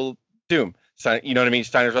 Steiners wrestled Doom. You know what I mean?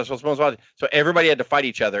 Steiners wrestled Samoan SWAT team. So everybody had to fight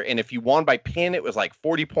each other. And if you won by pin, it was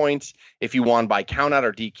 40 points. If you won by count out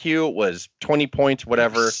or DQ, it was 20 points,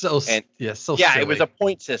 whatever. Silly. It was a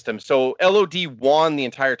point system. So LOD won the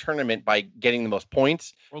entire tournament by getting the most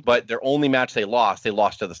points, but their only match they lost to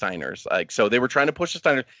the Steiners. So they were trying to push the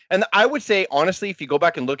Steiners. And I would say, honestly, if you go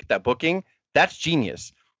back and look at that booking, that's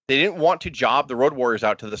genius. They didn't want to job the Road Warriors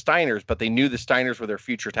out to the Steiners, but they knew the Steiners were their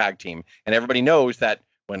future tag team. And everybody knows that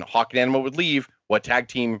when Hawk and Animal would leave, what tag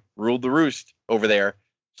team ruled the roost over there?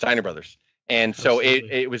 Steiner Brothers. And so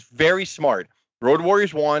it was very smart. Road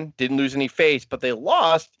Warriors won, didn't lose any face, but they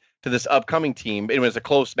lost to this upcoming team. It was a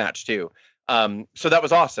close match too. So that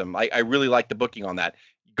was awesome. I really liked the booking on that.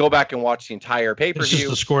 go back and watch the entire pay-per-view.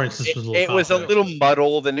 The scoring system was a little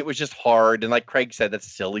muddled, and it was just hard. And like Craig said, that's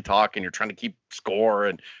silly talk, and you're trying to keep score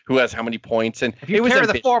and who has how many points. And if you carry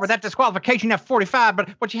the 4 with that disqualification, you have 45. But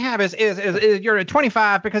what you have is you're at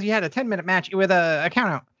 25 because you had a 10-minute match with a count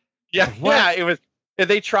out. Yeah, it was.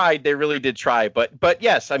 They tried. They really did try. But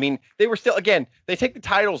yes, I mean, they were still, again, they take the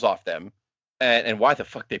titles off them. And why the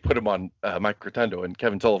fuck they put them on Mike Rotundo and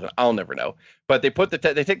Kevin Sullivan, I'll never know. But they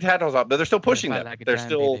they take the titles off, but they're still pushing them. They're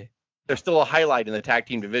still a highlight in the tag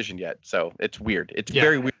team division yet. So it's weird. It's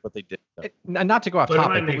very weird what they did. Not to go off topic. It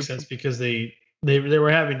might make sense because they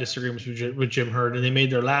were having disagreements with Jim Herd, and they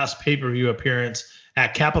made their last pay-per-view appearance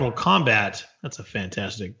at Capital Combat. That's a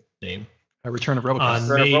fantastic name. A Return of RoboCop. On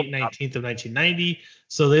May 19th of 1990.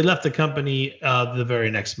 So they left the company the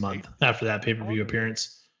very next month after that pay-per-view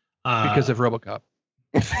appearance. Because of RoboCop.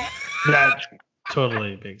 That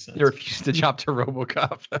totally makes sense. They refused to chop to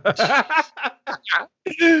RoboCop.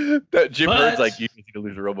 Jim Herd's like, you need to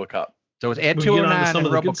lose to RoboCop. So it's Ed 209 and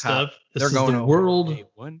RoboCop. They're going the World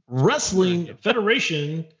Wrestling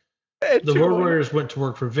Federation. The Road Warriors went to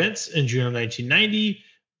work for Vince in June of 1990.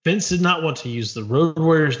 Vince did not want to use the Road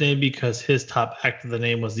Warriors name because his top act of the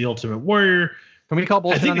name was the Ultimate Warrior. Can we call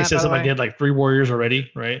bullshit I think on they that, said something like they had like 3 Warriors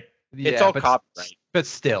already, right? Yeah, it's all copyright. But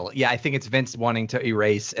still, I think it's Vince wanting to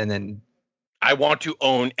erase and then. I want to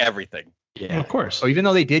own everything. Yeah, of course. So even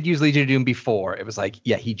though they did use Legion of Doom before, it was like,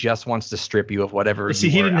 he just wants to strip you of whatever. But see,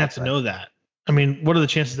 he didn't have to know that. I mean, what are the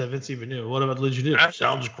chances that Vince even knew? What about Legion of Doom? That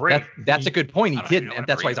sounds great. That's a good point. He didn't, and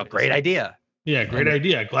that's why it's a great idea. Yeah, great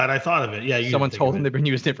idea. Glad I thought of it. Yeah, someone told him they've been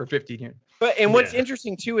using it for 15 years. But what's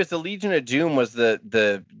interesting too is the Legion of Doom was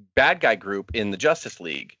the bad guy group in the Justice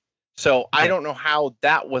League. So I don't know how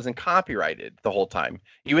that wasn't copyrighted the whole time.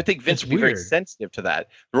 You would think Vince would be very sensitive to that.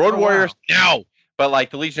 The Road Warriors, no. But like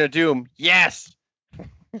the Legion of Doom, yes.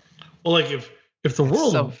 Well, like if the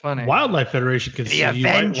World Wildlife Federation can see you,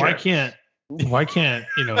 why can't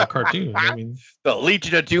a cartoon? I mean, the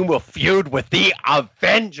Legion of Doom will feud with the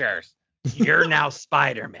Avengers. You're now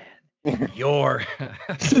Spider-Man. You're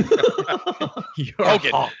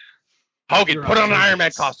Hogan. Hogan, put on an Iron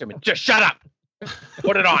Man costume and just shut up.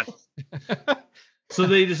 Put it on. So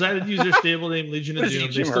they decided to use their stable name Legion of Doom.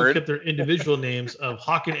 They still kept their individual names of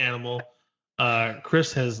Hawk and Animal.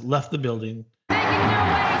 Chris has left the building. Well,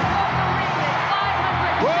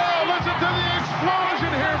 listen to the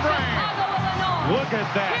explosion here, Brain. Look at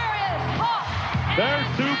that. There's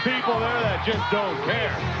 2 people there that just don't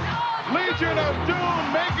care. Legion of Doom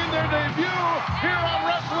making their debut here on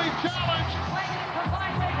Wrestling Challenge.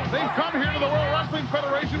 They've come here to the World Wrestling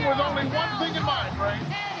Federation with only one thing in mind, Brain.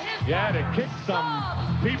 Yeah, to kick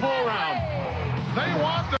some people around. They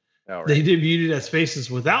want They debuted as faces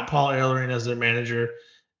without Paul Ellering as their manager.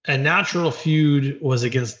 A natural feud was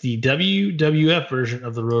against the WWF version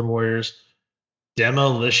of the Road Warriors,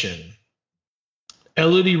 Demolition.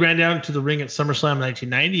 LOD ran down to the ring at SummerSlam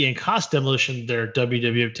 1990 and cost Demolition their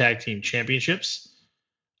WWF Tag Team Championships.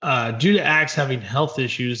 Due to Axe having health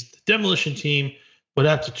issues, the Demolition team would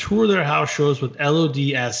have to tour their house shows with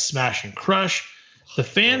LOD as Smash and Crush. The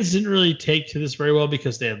fans didn't really take to this very well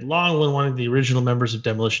because they had long wanted the original members of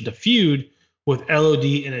Demolition to feud with LOD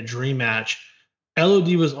in a dream match.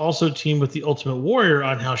 LOD was also teamed with the Ultimate Warrior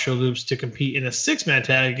on house show loops to compete in a 6-man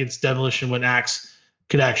tag against Demolition when Axe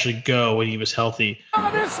could actually go when he was healthy.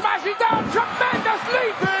 They're smashing down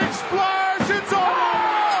tremendously. Big splash. It's over.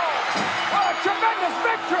 What a tremendous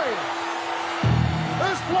victory.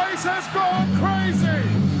 This place has gone crazy.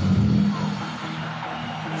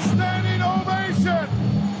 Standing ovation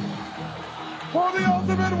for the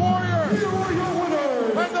Ultimate Warrior. Here are your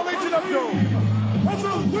winners. And the Legion of Doom. And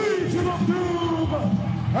the Legion of Doom.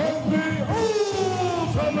 And the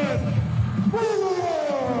Ultimate Warrior.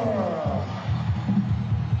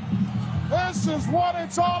 This is what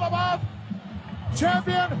it's all about.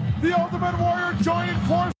 Champion, the Ultimate Warrior, joining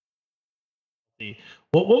force.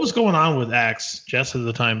 What was going on with Axe, Jess, at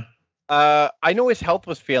the time? I know his health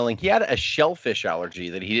was failing. He had a shellfish allergy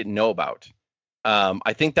that he didn't know about.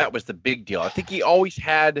 I think that was the big deal. I think he always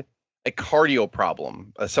had a cardio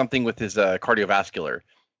problem, something with his cardiovascular.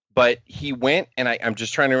 But he went, and I'm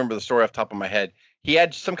just trying to remember the story off the top of my head. He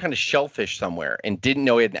had some kind of shellfish somewhere and didn't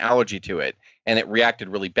know he had an allergy to it, and it reacted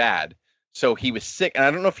really bad. So he was sick, and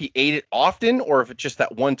I don't know if he ate it often or if it's just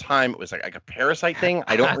that one time it was like a parasite thing.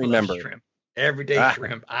 I don't remember. Shrimp. Everyday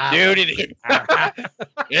shrimp. Dude,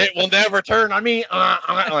 it will never turn on me.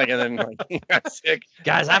 And then he got sick.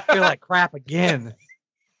 Guys, I feel like crap again.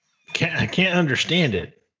 I can't understand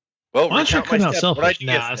it. Well, why don't you cut out selfish?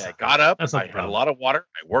 I got up. I had a lot of water.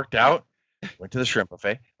 I worked out. Went to the shrimp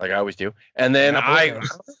buffet like I always do, and then I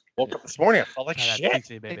woke up this morning. I felt like shit.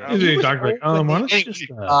 I'm gonna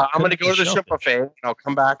go to the shrimp buffet and I'll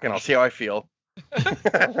come back and I'll see how I feel.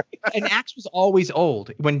 And Axe was always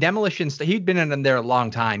old. When Demolition, he'd been in there a long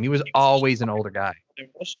time. He was always an older guy.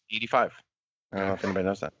 85. I don't know if anybody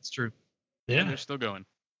knows that. It's true. Yeah, they're still going.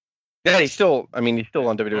 Yeah, he's still on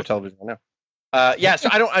WWE television right now. Yeah, so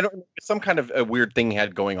I don't. Some kind of a weird thing he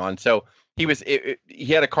had going on. So he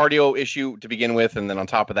had a cardio issue to begin with, and then on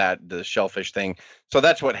top of that, the shellfish thing. So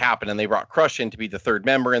that's what happened, and they brought Crush in to be the third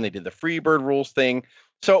member, and they did the Freebird rules thing.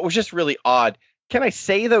 So it was just really odd. Can I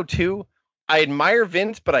say though too? I admire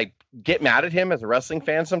Vince, but I get mad at him as a wrestling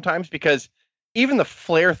fan sometimes because even the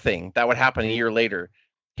Flair thing that would happen a year later,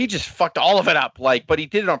 he just fucked all of it up. But he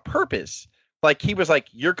did it on purpose. Like he was like,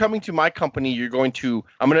 "You're coming to my company. I'm going to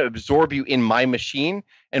absorb you in my machine,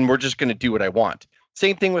 and we're just going to do what I want."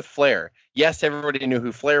 Same thing with Flair. Yes, everybody knew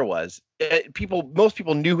who Flair was. Most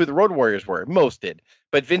people knew who the Road Warriors were. Most did,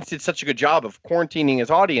 but Vince did such a good job of quarantining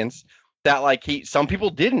his audience that some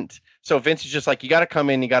people didn't. So Vince is just like, you got to come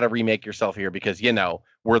in, you got to remake yourself here because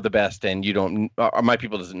we're the best, and you don't. My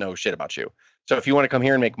people doesn't know shit about you. So if you want to come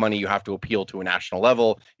here and make money, you have to appeal to a national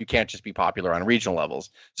level. You can't just be popular on regional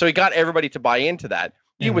levels. So he got everybody to buy into that.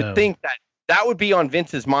 You would think that would be on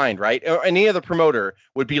Vince's mind, right? Or any other promoter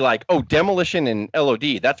would be like, oh, Demolition and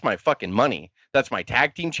LOD, that's my fucking money. That's my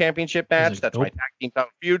tag team championship match. That's my tag team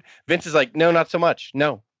title feud. Vince is like, no, not so much.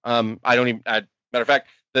 No, I don't even. Matter of fact,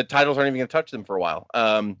 the titles aren't even going to touch them for a while.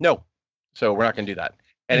 No, so we're not going to do that.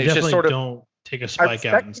 And it's just sort of don't take a spike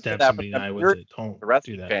out and stab somebody in the eye with it. Don't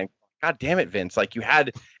do that. Fan. God damn it, Vince! Like you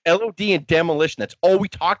had LOD and Demolition. That's all we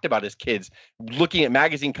talked about as kids, looking at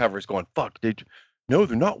magazine covers, going, "Fuck, no,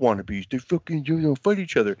 they're not wannabes. They fucking fight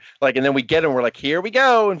each other." Like, and then we get them. We're like, "Here we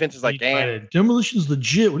go!" And Vince is like, "Damn, Demolition's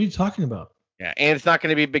legit. What are you talking about?" Yeah, and it's not going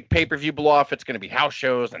to be a big pay-per-view blow-off. It's going to be house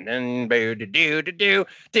shows, and then do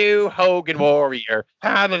Hogan Warrior,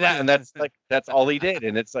 and that's all he did.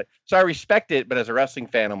 And it's like, so I respect it, but as a wrestling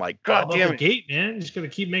fan, I'm like, God damn it, gate, man, just going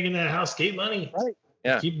to keep making that house gate money. Right?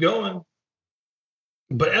 Yeah, keep going.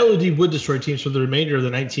 But LOD would destroy teams for the remainder of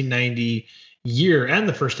the 1990 year and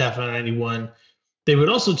the first half of 91. They would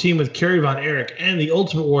also team with Kerry Von Erich and the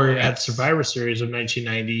Ultimate Warrior at Survivor Series of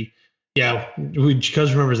 1990. Yeah,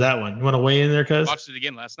 Cuz remembers that one. You want to weigh in there, Cuz? Watched it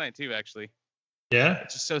again last night too, actually. Yeah,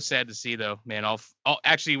 it's just so sad to see, though, man.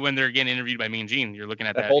 Actually, when they're getting interviewed by Mean Gene, you're looking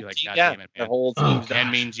at that, you're like, God damn it, man. The whole team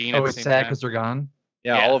and Mean Gene. Oh, it's sad because they're gone.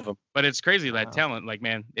 Yeah, all of them. But it's crazy that talent, like,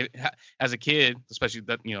 man. As a kid, especially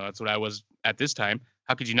that's what I was at this time.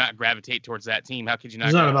 How could you not gravitate towards that team? How could you not?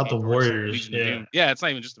 It's not about the Warriors. Yeah, it's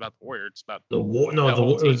not even just about the Warriors. It's about the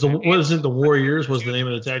What is it? The Warriors was the name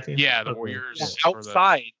of the tag team. Yeah, the Warriors. Yeah,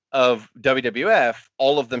 outside of WWF,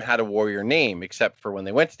 all of them had a Warrior name except for when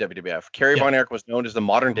they went to WWF. Kerry Von Erich was known as the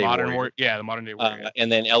Modern Day Warrior. Yeah, the Modern Day Warrior.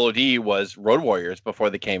 And then LOD was Road Warriors before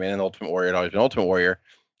they came in, and the Ultimate Warrior had always been Ultimate Warrior.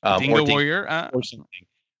 Dingo Warrior or something.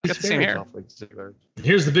 Got the same hair.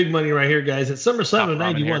 Here's the big money right here, guys. At SummerSlam of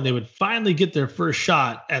 91, they would finally get their first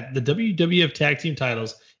shot at the WWF Tag Team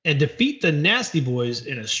titles and defeat the Nasty Boys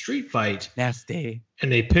in a street fight. Nasty.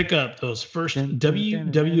 And they pick up those first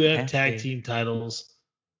WWF Tag Team titles.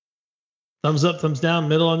 Thumbs up, thumbs down,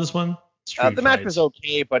 middle on this one? The match was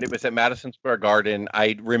okay, but it was at Madison Square Garden.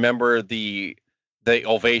 I remember the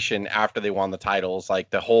ovation after they won the titles. Like,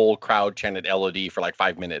 the whole crowd chanted LOD for like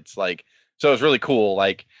 5 minutes. Like, so it was really cool.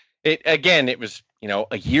 Like, it was,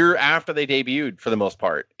 a year after they debuted for the most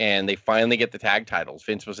part, and they finally get the tag titles.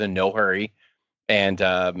 Vince was in no hurry. And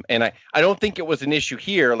I don't think it was an issue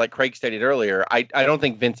here, like Craig stated earlier. I don't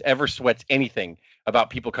think Vince ever sweats anything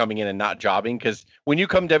about people coming in and not jobbing, because when you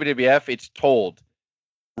come to WWF, it's told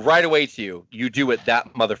right away to you, you do what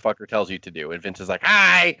that motherfucker tells you to do. And Vince is like,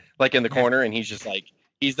 hi, like in the corner, and he's just like,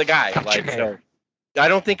 he's the guy. Like, so I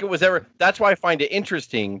don't think it was ever. That's why I find it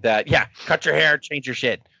interesting that, cut your hair, change your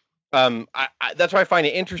shit. That's why I find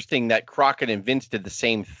it interesting that Crockett and Vince did the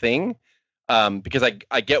same thing. Because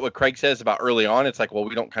I get what Craig says about early on. It's like, well,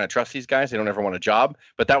 we don't kind of trust these guys. They don't ever want a job.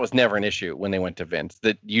 But that was never an issue when they went to Vince.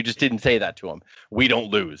 That you just didn't say that to them. We don't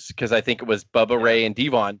lose. Because I think it was Bubba Ray and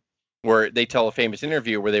Devon where they tell a famous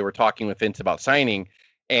interview where they were talking with Vince about signing.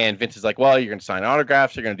 And Vince is like, well, you're going to sign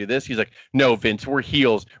autographs. You're going to do this. He's like, no, Vince, we're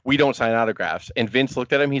heels. We don't sign autographs. And Vince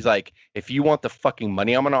looked at him. He's like, if you want the fucking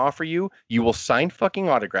money I'm going to offer you, you will sign fucking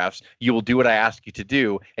autographs. You will do what I ask you to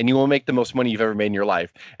do. And you will make the most money you've ever made in your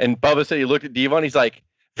life. And Bubba said he looked at Devon. He's like,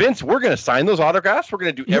 Vince, we're going to sign those autographs. We're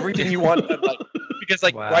going to do everything you want. Because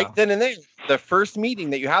right then and there, the first meeting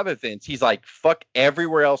that you have with Vince, he's like, fuck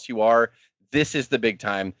everywhere else you are. This is the big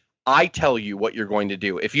time. I tell you what you're going to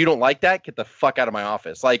do. If you don't like that, get the fuck out of my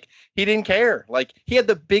office. Like, he didn't care. Like, he had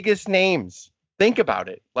the biggest names. Think about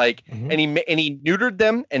it. Like, and he neutered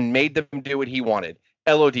them and made them do what he wanted.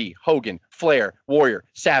 LOD, Hogan, Flair, Warrior,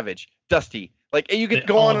 Savage, Dusty. Like, you could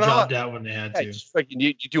go on and on. Out when they had to. Just fucking,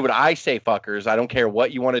 you do what I say, fuckers. I don't care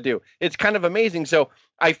what you want to do. It's kind of amazing. So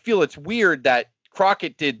I feel it's weird that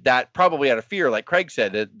Crockett did that probably out of fear, like Craig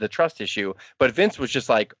said, the trust issue. But Vince was just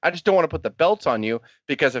like, I just don't want to put the belts on you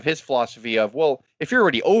because of his philosophy of, well, if you're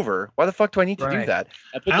already over, why the fuck do I need to do that?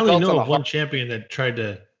 I only know of one champion that tried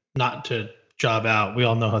to not to job out. We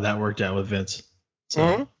all know how that worked out with Vince.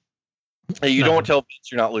 So, you don't tell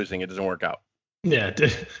Vince you're not losing. It doesn't work out. Yeah.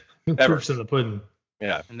 Proofs in the pudding.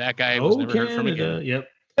 Yeah. And that guy was never heard from again. Yep.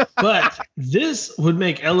 But this would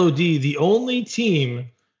make LOD the only team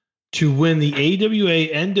to win the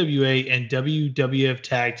AWA, NWA, and WWF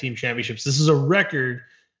Tag Team Championships. This is a record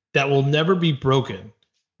that will never be broken.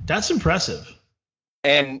 That's impressive.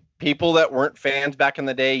 And people that weren't fans back in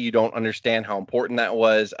the day, you don't understand how important that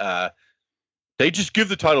was. They just give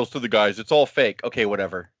the titles to the guys. It's all fake. Okay,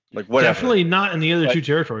 whatever. Like, whatever. Definitely not in the other two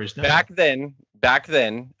territories. No. Back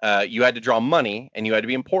then, you had to draw money and you had to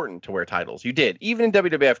be important to wear titles. You did. Even in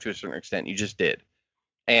WWF to a certain extent, you just did.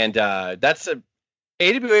 And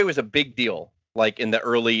AWA was a big deal, like in the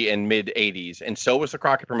early and mid 80s. And so was the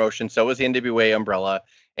Crockett promotion. So was the NWA umbrella.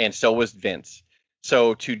 And so was Vince.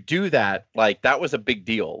 So to do that, like, that was a big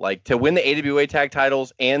deal. Like, to win the AWA tag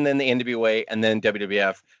titles and then the NWA and then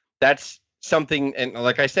WWF, that's something. And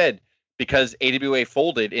like I said, because AWA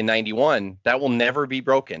folded in 91, that will never be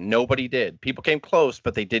broken. Nobody did. People came close,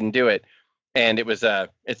 but they didn't do it. And it was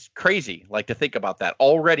it's crazy, like, to think about that.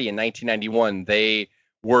 Already in 1991, they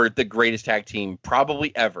were the greatest tag team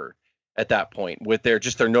probably ever at that point, with their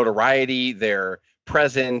notoriety, their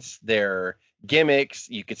presence, their gimmicks.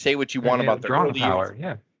 You could say what you want about their drawing power.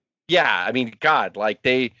 Yeah. I mean, God, like,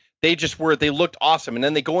 they looked awesome. And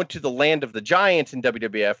then they go into the land of the giants in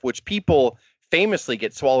WWF, which people famously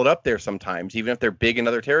get swallowed up there sometimes, even if they're big in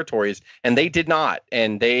other territories. And they did not.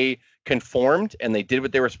 And they conformed and they did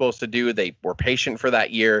what they were supposed to do. They were patient for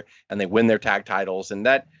that year and they win their tag titles. And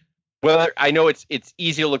that, well, I know it's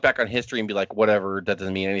easy to look back on history and be like, whatever, that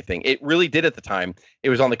doesn't mean anything. It really did at the time. It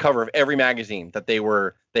was on the cover of every magazine that they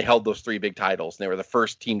held those three big titles, and they were the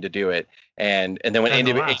first team to do it. And then when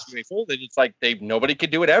NWA folded, it's like nobody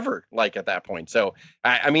could do it ever, like, at that point. So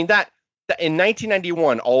I mean that in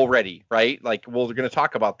 1991 already, right? Like, well, we're going to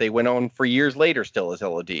talk about, they went on for years later still as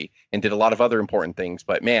LOD and did a lot of other important things.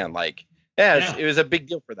 But man, like, it was a big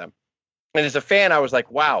deal for them. And as a fan, I was like,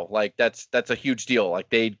 wow, like, that's a huge deal. Like,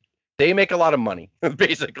 they make a lot of money,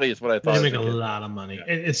 basically, is what I thought. They make a lot of money.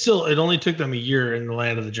 Yeah. And it only took them a year in the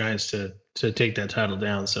land of the giants to take that title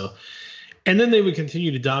down. So, and then they would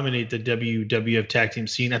continue to dominate the WWF tag team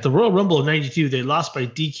scene. At the Royal Rumble of 92, they lost by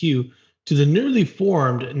DQ to the newly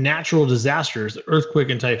formed Natural Disasters,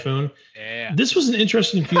 Earthquake and Typhoon. Yeah. This was an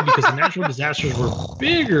interesting feud because the Natural Disasters were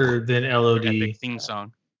bigger than LOD. Big theme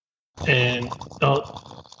song. And,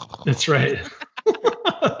 that's right.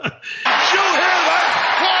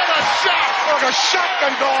 Like a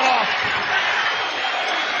shotgun going off.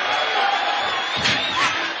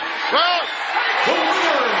 Well,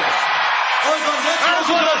 there's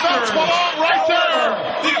where the belts belong, right there.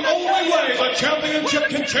 The only way the championship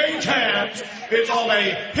can change hands is on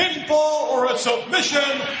a pinfall or a submission.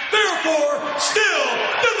 Therefore, still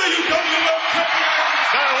the WWF champions.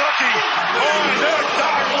 They're lucky. Oh, they're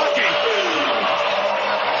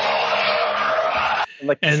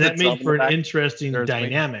lucky. And that made for an interesting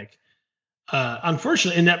dynamic.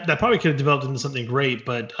 Unfortunately, and that probably could have developed into something great,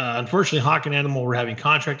 but unfortunately, Hawk and Animal were having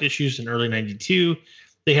contract issues in early 92.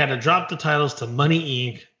 They had to drop the titles to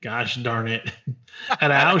Money Inc. Gosh darn it.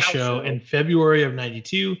 At a house show in February of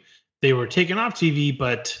 92. They were taken off TV,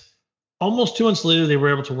 but almost 2 months later, they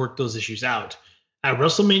were able to work those issues out. At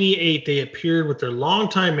WrestleMania 8, they appeared with their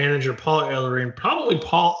longtime manager, Paul Ellering. Probably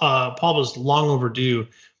Paul was long overdue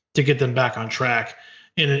to get them back on track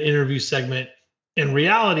in an interview segment. In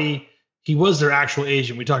reality, he was their actual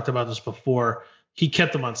agent. We talked about this before. He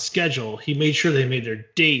kept them on schedule. He made sure they made their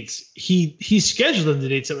dates. He scheduled them the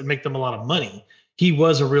dates that would make them a lot of money. He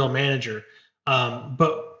was a real manager.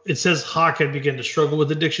 But it says Hawk had begun to struggle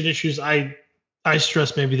with addiction issues. I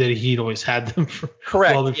stress maybe that he'd always had them.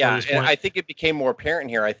 Correct. Yeah, and I think it became more apparent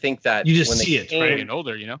here. I think that you just see it getting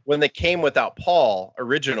older. You know, when they came without Paul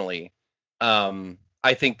originally,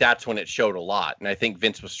 I think that's when it showed a lot. And I think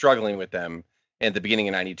Vince was struggling with them at the beginning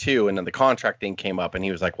of 92, and then the contract thing came up, and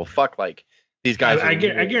he was like, well, fuck, like, these guys. I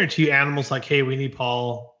guarantee you Animal's like, hey, we need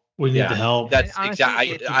Paul. We need the help. That's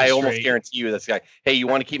exactly. I almost guarantee you this guy. Hey, you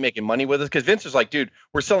want to keep making money with us? Because Vince is like, dude,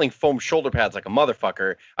 we're selling foam shoulder pads like a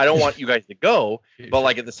motherfucker. I don't want you guys to go, but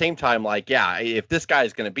like at the same time, like, yeah, if this guy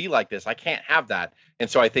is going to be like this, I can't have that. And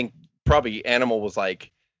so I think probably Animal was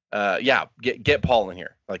like, get Paul in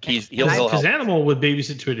here. Like he'll help. Because Animal would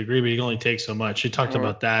babysit to a degree, but he can only take so much. He talked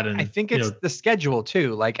about that, and I think it's the schedule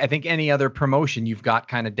too. Like I think any other promotion, you've got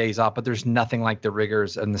kind of days off, but there's nothing like the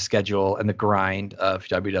rigors and the schedule and the grind of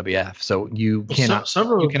WWF. So you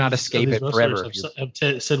cannot escape it forever.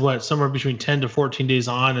 Have said what, somewhere between 10 to 14 days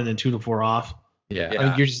on, and then 2 to 4 off. Yeah.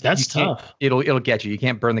 I mean, that's tough. It'll get you. You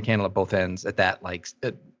can't burn the candle at both ends at that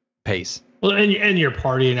pace. Well, and you're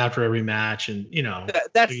partying after every match, and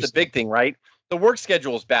that's the big thing, right? The work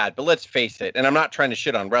schedule is bad, but let's face it. And I'm not trying to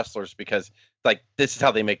shit on wrestlers because like this is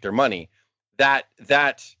how they make their money. That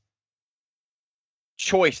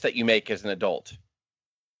choice that you make as an adult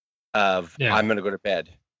of I'm going to go to bed.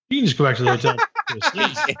 You can just go back to the hotel.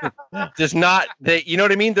 Does not you know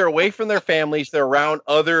what I mean? They're away from their families. They're around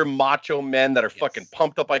other macho men that are fucking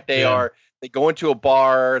pumped up like they are. They go into a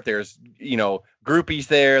bar. There's, groupies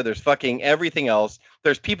there. There's fucking everything else.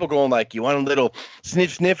 There's people going like, you want a little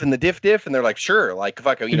sniff in the diff, and they're like, sure. Like,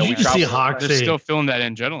 fuck, we see Hawk. They're still feeling that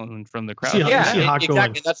in gentlemen from the crowd. Hawk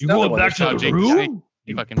exactly. That's you going back to the room?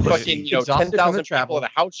 Fucking 10,000 people at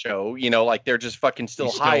a house show. Like they're just fucking still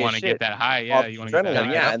high. You want to get that high, you want to get that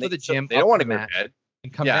high. Yeah, and the gym. They don't want to go to bed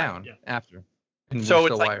and come down after. And so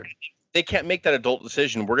it's like they can't make that adult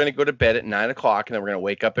decision. We're going to go to bed at 9 o'clock and then we're going to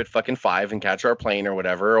wake up at fucking 5 and catch our plane or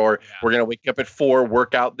whatever. Or we're going to wake up at 4,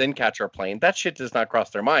 work out, then catch our plane. That shit does not cross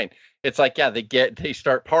their mind. It's like, they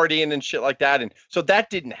start partying and shit like that. And so that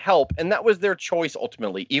didn't help. And that was their choice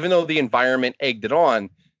ultimately, even though the environment egged it on.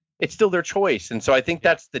 It's still their choice. And so I think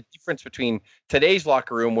that's the difference between today's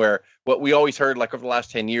locker room, where what we always heard like over the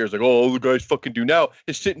last 10 years, like, all the guys fucking do now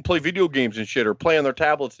is sit and play video games and shit or play on their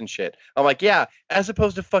tablets and shit. I'm like, as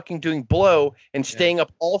opposed to fucking doing blow and staying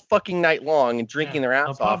up all fucking night long and drinking their ass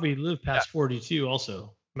off. I'll probably live past 42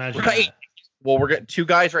 also. Imagine right. That. Well, we're getting 2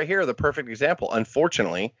 guys right here are the perfect example,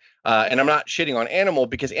 unfortunately. And I'm not shitting on Animal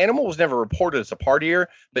because Animal was never reported as a partier,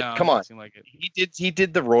 but come on. Like it. He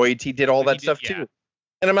did the roids. He did all that stuff too.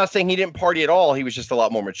 And I'm not saying he didn't party at all. He was just a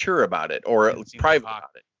lot more mature about it, or private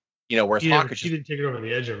about it. Whereas Hawk he didn't take it over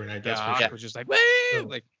the edge every night. That's Hawk was just like, no.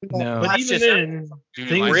 But even then,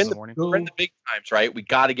 we're in the big times, right? We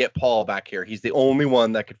got to get Paul back here. He's the only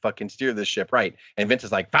one that could fucking steer this ship, right? And Vince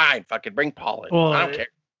is like, fine, fucking bring Paul in. I don't care.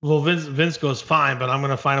 Well, Vince goes, fine, but I'm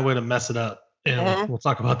going to find a way to mess it up, and we'll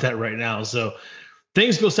talk about that right now. So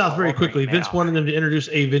things go south very quickly. Vince wanted them to introduce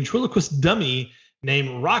a ventriloquist dummy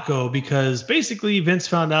named Rocco because basically Vince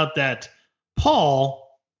found out that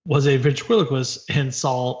Paul was a ventriloquist and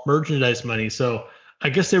saw merchandise money. So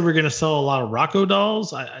I guess they were going to sell a lot of Rocco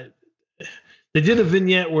dolls. They did a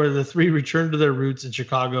vignette where the 3 returned to their roots in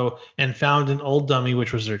Chicago and found an old dummy,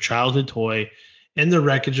 which was their childhood toy, in the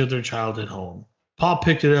wreckage of their childhood home. Paul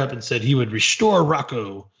picked it up and said he would restore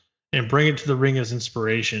Rocco and bring it to the ring as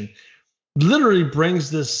inspiration. Literally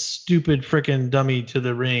brings this stupid freaking dummy to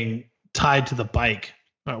the ring tied to the bike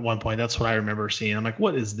at one point. That's what I remember seeing. I'm like,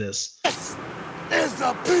 what is this? This is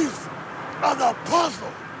the piece of the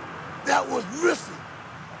puzzle that was missing.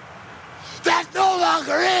 That no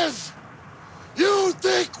longer is. You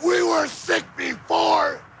think we were sick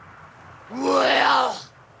before? Well,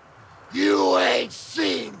 you ain't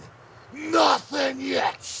seen nothing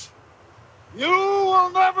yet. You will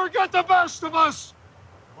never get the best of us.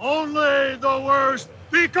 Only the worst,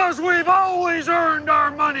 because we've always earned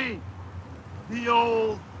our money. The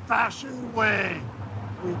old-fashioned way.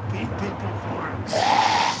 We beat people for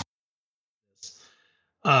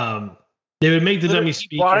it. They would make the dummy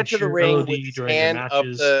speak. He brought it to the ring with his hand up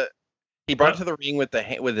He brought it to the ring with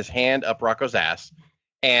his hand up Rocco's ass,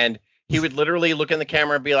 and he would literally look in the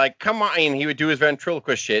camera and be like, "Come on!" And he would do his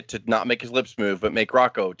ventriloquist shit to not make his lips move, but make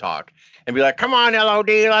Rocco talk, and be like, "Come on,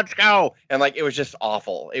 LOD, let's go!" And like it was just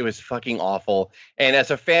awful. It was fucking awful. And as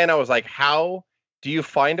a fan, I was like, "How do you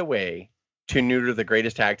find a way to neuter the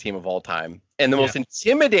greatest tag team of all time and the most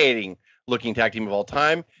intimidating looking tag team of all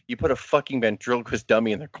time? You put a fucking ventriloquist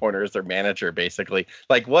dummy in their corner as their manager, basically.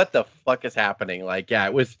 Like, what the fuck is happening? Like,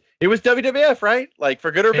 it was WWF, right? Like,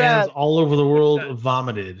 for good or bad, all over the world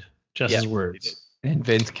vomited just his words. And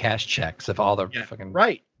Vince cashed checks of all the fucking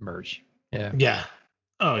merch. Yeah.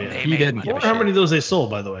 Oh yeah. He didn't. How many of those they sold,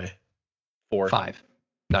 by the way? 4. 5.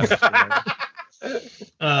 No.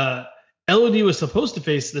 LOD was supposed to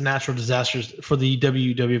face the Natural Disasters for the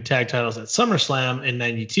WWF Tag Titles at SummerSlam in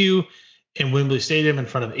 '92 in Wembley Stadium in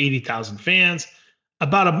front of 80,000 fans.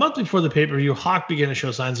 About a month before the pay-per-view, Hawk began to show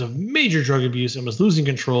signs of major drug abuse and was losing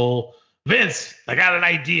control. Vince, I got an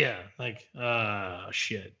idea. Like,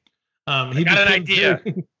 shit. He got an idea.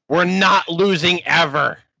 We're not losing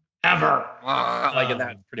ever. Ever. And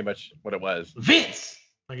that's pretty much what it was. Vince.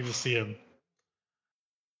 I can just see him.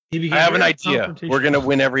 I have an idea. We're going to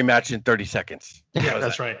win every match in 30 seconds. Yeah,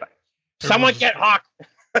 that's right. Someone get Hawk.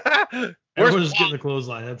 Everyone's just getting the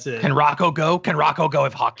clothesline. That's it. Can Rocco go? Can Rocco go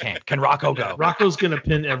if Hawk can't? Can Rocco go? Rocco's going to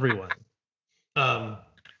pin everyone.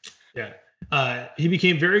 He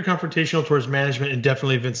became very confrontational towards management and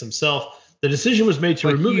definitely Vince himself. The decision was made to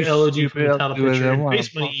remove LOD from the title picture and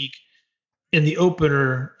face Monique in the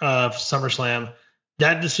opener of SummerSlam.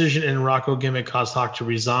 That decision and Rocco gimmick caused Hawk to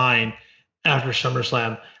resign after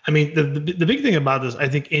SummerSlam. I mean, the big thing about this, I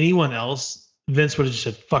think anyone else, Vince would have just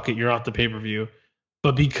said, fuck it, you're off the pay-per-view.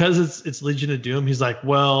 But because it's Legion of Doom, he's like,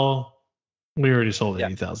 well, we already sold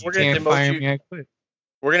 80,000. We're going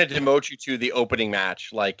to demote you to the opening match,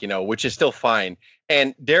 which is still fine.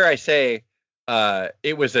 And dare I say,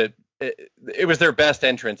 it was their best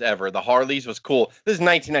entrance ever. The Harleys was cool. This is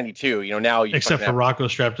 1992. Now except for Rocco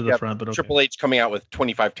strapped to the front, but okay. Triple H coming out with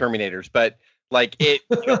 25 Terminators, but back here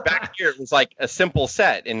it was like a simple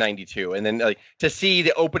set in 92, and then to see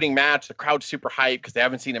the opening match, the crowd's super hyped because they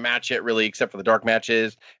haven't seen a match yet really, except for the dark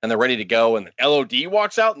matches, and they're ready to go. And LOD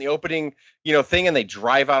walks out in the opening thing, and they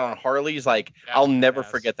drive out on Harleys. I'll never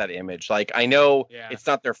forget that image. I know it's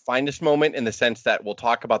not their finest moment in the sense that we'll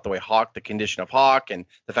talk about the way the condition of Hawk, and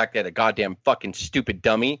the fact they had a goddamn fucking stupid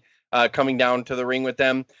dummy coming down to the ring with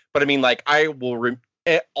them. But I mean, I will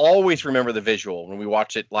always remember the visual when we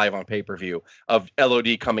watch it live on pay-per-view of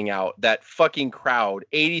LOD coming out. That fucking crowd,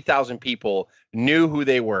 80,000 people knew who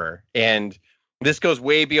they were. And this goes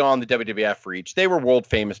way beyond the WWF reach. They were world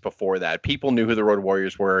famous before that. People knew who the Road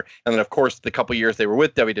Warriors were. And then, of course, the couple years they were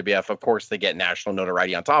with WWF, of course, they get national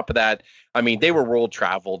notoriety on top of that. I mean, they were world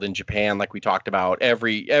traveled in Japan, like we talked about,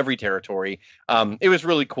 every territory. It was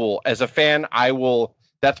really cool. As a fan,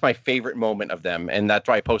 that's my favorite moment of them. And that's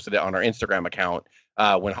why I posted it on our Instagram account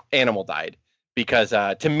when Animal died. Because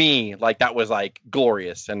to me, that was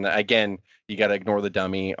glorious. And again, you got to ignore the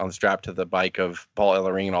dummy on the strap to the bike of Paul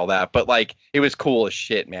Ellering and all that. But it was cool as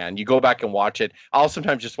shit, man. You go back and watch it. I'll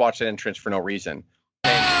sometimes just watch that entrance for no reason.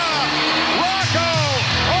 Rocco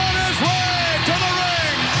on his way to the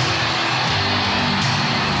ring.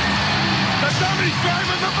 The dummy's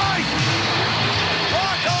driving the bike.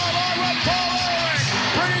 Rocco along with Paul Ellering,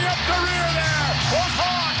 bringing up the rear there. Was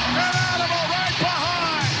Hawk and Animal right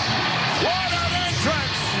behind. What an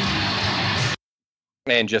entrance.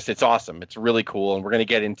 And it's awesome. It's really cool. And we're going to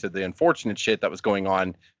get into the unfortunate shit that was going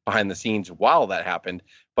on behind the scenes while that happened.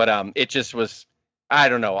 But it just was, I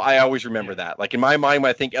don't know. I always remember that. In my mind, when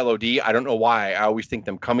I think LOD, I don't know why, I always think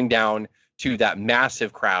them coming down to that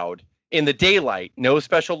massive crowd in the daylight, no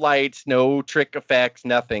special lights, no trick effects,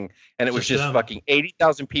 nothing. And it was just fucking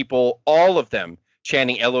 80,000 people, all of them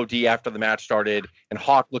chanting LOD after the match started, and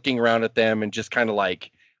Hawk looking around at them and just kind of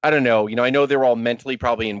I don't know. I know they were all mentally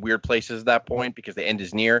probably in weird places at that point because the end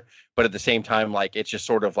is near. But at the same time, it's just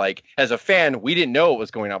sort of as a fan, we didn't know what was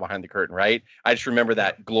going on behind the curtain, right? I just remember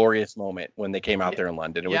that glorious moment when they came out there in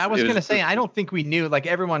London. I was going to say, I don't think we knew.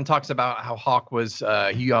 Everyone talks about how Hawk was,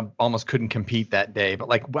 he almost couldn't compete that day. But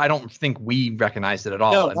I don't think we recognized it at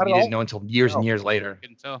all. No, and we didn't know until years and years later.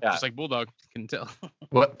 Couldn't tell. Yeah. Just like Bulldog, couldn't tell.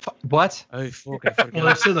 What? Well, I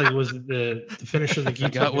said it was the finisher, the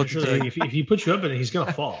geek. If he puts you up in it, he's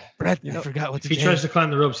gonna fall. Brett, forgot what if he tries to climb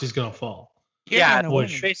the ropes, he's gonna fall.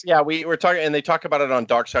 We were talking, and they talk about it on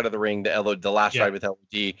Dark Side of the Ring, the last ride with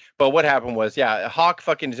LOD. But what happened was, Hawk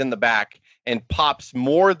fucking is in the back and pops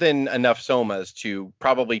more than enough somas to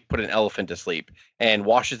probably put an elephant to sleep, and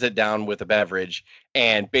washes it down with a beverage,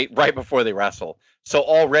 and right before they wrestle. So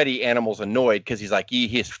already Animal's annoyed because he's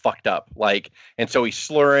he's fucked up, and so he's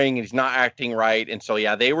slurring and he's not acting right, and so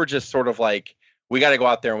they were just sort of we got to go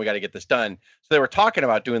out there and we got to get this done. So they were talking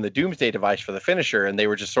about doing the Doomsday device for the finisher, and they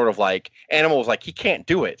were just sort of Animal was he can't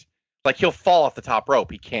do it. He'll fall off the top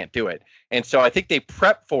rope. He can't do it. And so I think they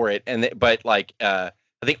prepped for it, but I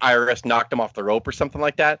think IRS knocked him off the rope or something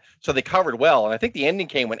like that. So they covered well. And I think the ending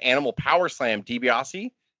came when Animal power slammed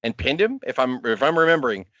DiBiase and pinned him, if I'm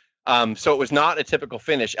remembering. So it was not a typical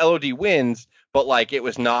finish. LOD wins, but like it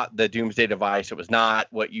was not the Doomsday Device. It was not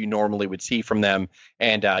what you normally would see from them.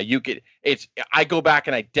 And I go back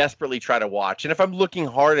and I desperately try to watch. And if I'm looking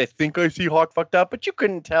hard, I think I see Hawk fucked up, but you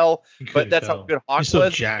couldn't tell. But that's how good Hawk was. He's so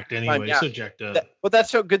jacked anyway. He's so jacked up. But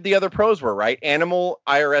that's so good the other pros were, right? Animal,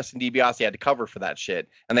 IRS, and DiBiase had to cover for that shit.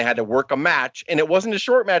 And they had to work a match. And it wasn't a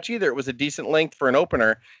short match either. It was a decent length for an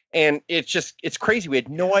opener. And it's crazy. We had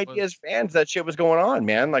no idea as fans that shit was going on,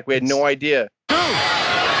 man. Like, we had no idea.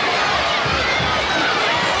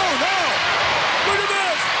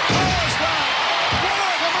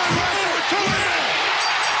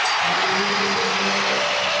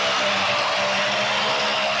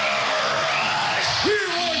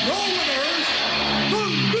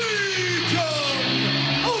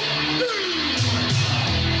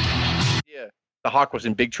 The Hawk was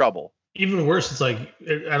in big trouble. Even worse, it's like,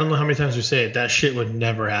 I don't know how many times we say it, that shit would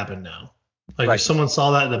never happen now. Like, Right. if someone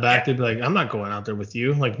saw that in the back, they'd be like, I'm not going out there with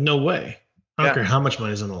you. Like, no way. I don't care how much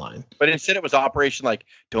money's on the line. But instead it was Operation, like,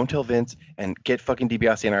 don't tell Vince and get fucking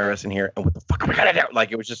DiBiase and IRS in here. And what the fuck are we gonna do?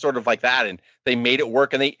 Like, it was just sort of like that. And they made it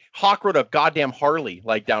work. And Hawk rode a goddamn Harley,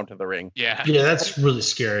 like, down to the ring. Yeah. Yeah, that's really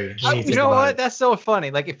scary. You know what? That's so funny.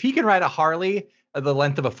 Like, if he can ride a Harley the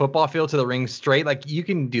length of a football field to the ring straight, like, you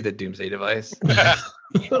can do the Doomsday Device.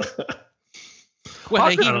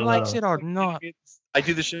 Whether he likes it or not. I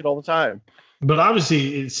do this shit all the time. But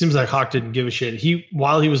obviously, it seems like Hawk didn't give a shit.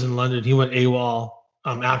 While he was in London, he went AWOL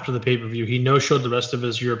after the pay-per-view. He no-showed the rest of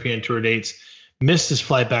his European tour dates, missed his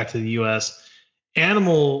flight back to the U.S.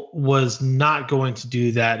 Animal was not going to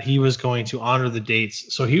do that. He was going to honor the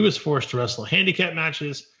dates. So he was forced to wrestle handicap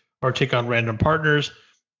matches or take on random partners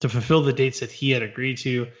to fulfill the dates that he had agreed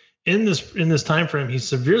to. In this time frame, he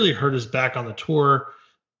severely hurt his back on the tour,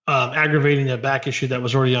 aggravating that back issue that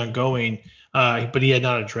was already ongoing, but he had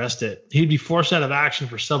not addressed it. He'd be forced out of action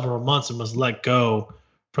for several months and was let go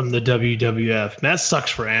from the WWF. And that sucks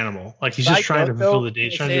for Animal. Like, he's just trying to fulfill the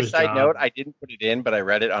dates. Side note, I didn't put it in, but I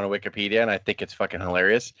read it on Wikipedia, and I think it's fucking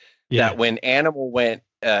hilarious. Yeah. That when Animal went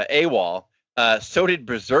AWOL, so did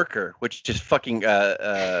Berserker, which just fucking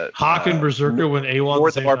Hawk and Berserker went AWOL.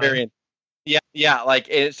 Nord the Barbarian. Time. Yeah, like,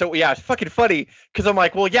 so yeah, it's fucking funny because I'm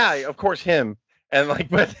like, well, yeah, of course him. And like,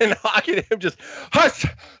 but then Hawk and him just hush,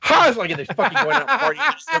 like they're fucking going out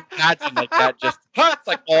partying. Just imagine like that, just hush,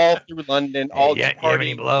 like all through London, all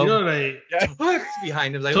partying. You know what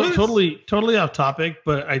behind him, like totally off topic,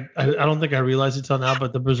 but I don't think I realized it till now.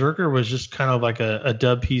 But the Berserker was just kind of like a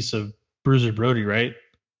dub piece of Bruiser Brody, right?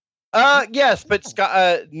 Yes, but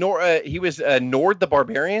Scott, he was Nord the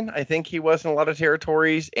Barbarian. I think he was in a lot of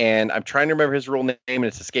territories, and I'm trying to remember his real name, and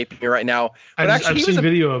it's escaping me right now. But I've seen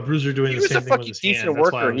video of Bruiser doing the same thing with his hand. He was a fucking decent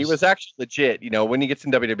worker. He was actually legit. You know, when he gets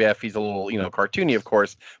in WWF, he's a little, cartoony, of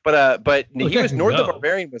course. But he was Nord the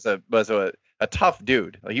Barbarian was a tough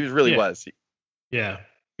dude. Like, he was. Yeah.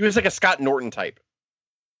 He was like a Scott Norton type.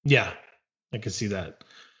 Yeah, I could see that.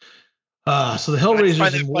 So the Hellraisers. I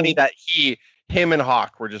find it funny that him and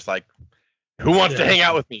Hawk were just like, who wants to hang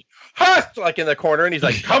out with me? Huh! Like in the corner, and he's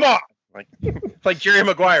like, come on. Like Jerry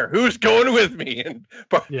Maguire, who's going with me? And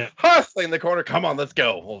Huss in the corner, come on, let's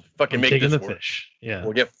go. We'll fucking make this work. Fish. Yeah.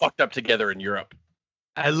 We'll get fucked up together in Europe.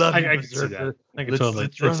 I love I can see that. I can totally.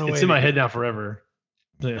 It's in my head now forever.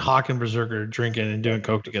 The Hawk and Berserker drinking and doing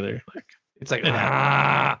coke together. Like, it's like,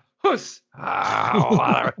 huss.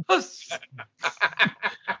 Huss.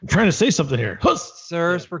 I'm trying to say something here. Huss.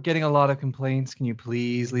 Sirs, we're getting a lot of complaints. Can you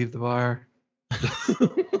please leave the bar?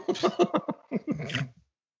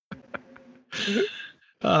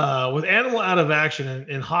 With Animal out of action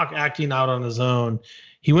and Hawk acting out on his own,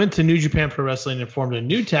 he went to New Japan Pro Wrestling and formed a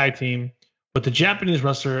new tag team with the Japanese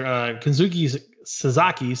wrestler Kensuke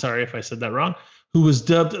Sasaki, sorry if I said that wrong, who was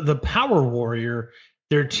dubbed the Power Warrior.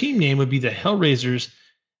 Their team name would be the Hellraisers.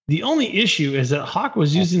 The only issue is that Hawk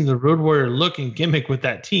was using the Road Warrior look and gimmick with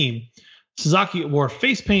that team. Sasaki wore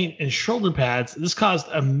face paint and shoulder pads. This caused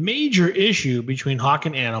a major issue between Hawk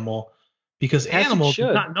and Animal because Animal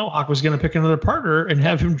did not know Hawk was going to pick another partner and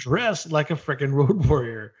have him dressed like a freaking Road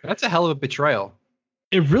Warrior. That's a hell of a betrayal.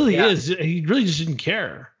 It really is. He really just didn't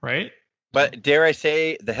care, right? But dare I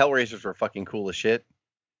say, the Hellraisers were fucking cool as shit.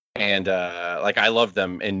 And like, I loved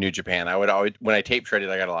them in New Japan. I would always, when I tape shredded,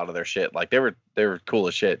 I got a lot of their shit. Like, they were cool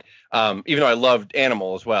as shit. Even though I loved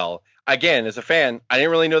Animal as well. Again, as a fan, I didn't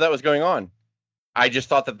really know that was going on. I just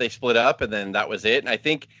thought that they split up and then that was it. And I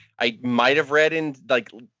think I might have read in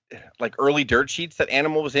like early dirt sheets that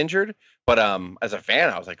Animal was injured. But as a fan,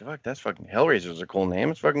 I was like, fuck, that's fucking Hellraisers, a cool name.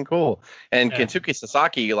 It's fucking cool. And Kensuke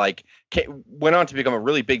Sasaki went on to become a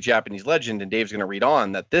really big Japanese legend. And Dave's going to read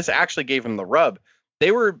on that this actually gave him the rub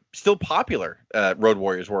they were still popular. Road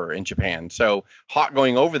Warriors were in Japan. So Hawk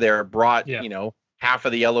going over there brought, half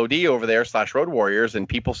of the LOD over there / Road Warriors, and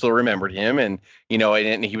people still remembered him. And,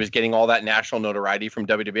 and he was getting all that national notoriety from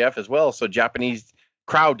WWF as well. So Japanese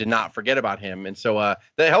crowd did not forget about him. And so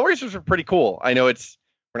the Hellraisers were pretty cool. I know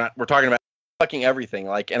we're talking about fucking everything.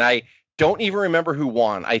 And I don't even remember who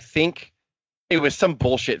won. I think it was some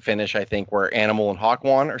bullshit finish, I think, where Animal and Hawk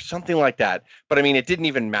won or something like that. But I mean, it didn't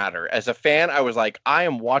even matter. As a fan, I was like, I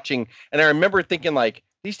am watching. And I remember thinking,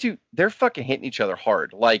 these two, they're fucking hitting each other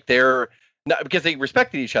hard. They're not because they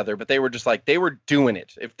respected each other, but they were just they were doing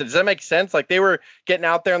it. Does that make sense? They were getting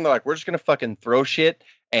out there and they're like, we're just going to fucking throw shit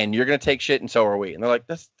and you're going to take shit. And so are we. And they're like,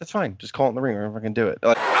 that's fine. Just call it in the ring. We're fucking do it.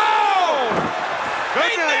 They're like, oh!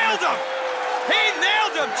 He nailed him! He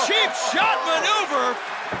nailed him! Cheap shot maneuver!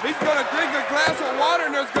 He's going to drink a glass of water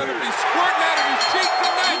and there's going to be squirting out of his cheek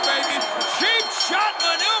tonight, baby. Cheap shot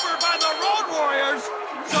maneuver by the Road Warriors.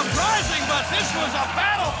 Surprising, but this was a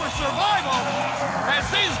battle for survival as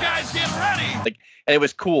these guys get ready. And it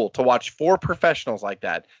was cool to watch 4 professionals like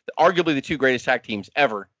that. Arguably the 2 greatest tag teams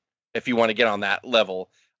ever, if you want to get on that level,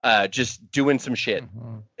 just doing some shit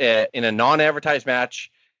in a non-advertised match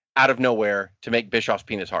out of nowhere to make Bischoff's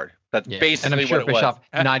penis hard. That's basically and I'm sure what it Bischoff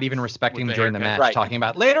was. not even respecting him during the match, right. talking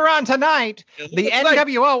about later on tonight, the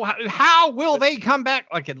NWO, how will they come back?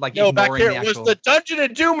 No, back there was the Dungeon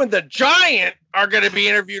of Doom and the Giant are going to be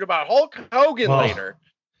interviewed about Hulk Hogan later.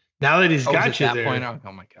 Now that he's got you there. Point, oh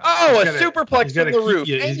my God. Oh, superplex on the roof.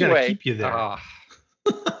 He's got to keep you there.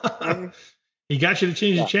 He got you to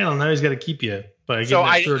change the channel. Now he's got to keep you. So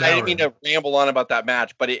I didn't mean to ramble on about that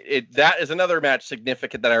match, but that is another match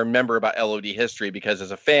significant that I remember about LOD history, because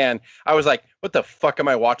as a fan, I was like, what the fuck am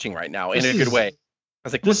I watching right now? In a good way. I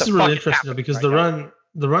was like, this is really interesting because the run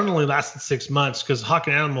only lasted 6 months because Hawk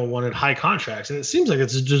and Animal wanted high contracts, and it seems like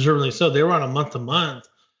it's deservedly so. They were on a month-to-month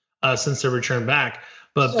since their return back,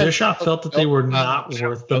 but Bischoff felt that they were not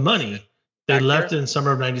worth the money. They left in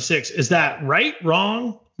summer of '96. Is that right?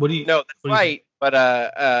 Wrong? What do you? No, that's right. But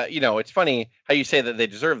it's funny how you say that they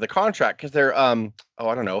deserve the contract because they're I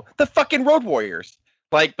don't know, the fucking Road Warriors.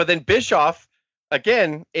 But then Bischoff,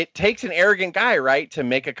 again, it takes an arrogant guy, right, to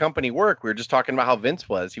make a company work. We were just talking about how Vince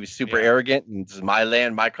was. He was super arrogant, and this is my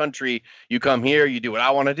land, my country. You come here, you do what I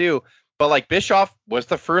want to do. But Bischoff was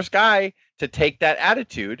the first guy to take that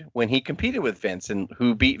attitude when he competed with Vince, and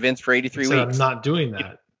who beat Vince for 83 weeks. I'm not doing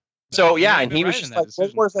that. So and he was just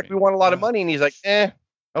we want a lot of money, and he's like,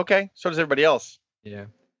 okay, so does everybody else. Yeah.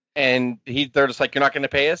 And they're just like, you're not going to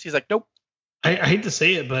pay us? He's like, nope. I hate to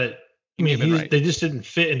say it, but I mean, they just didn't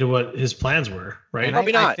fit into what his plans were, right?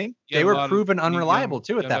 Probably not. I think they were proven unreliable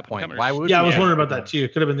too at that point. Why would? Yeah, I was wondering about that too.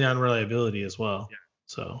 It could have been the unreliability as well. Yeah.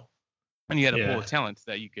 So. And you had a pool of talent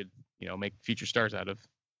that you could, make future stars out of.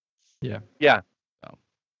 Yeah. Yeah. So.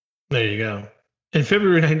 There you go. In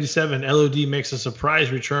February '97, LOD makes a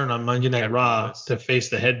surprise return on Monday Night Raw to face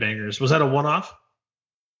the Headbangers. Was that a one-off?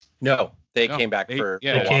 No, they came back for.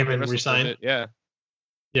 They came and resigned.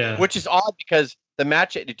 Yeah. Which is odd because the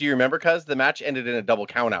match. Do you remember? Because the match ended in a double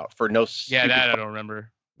countout for no. Yeah, that I don't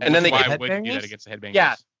remember. And then they would do that against the Headbangers.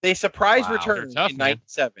 Yeah, they surprise returned in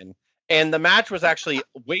 '97, and the match was actually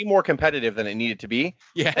way more competitive than it needed to be.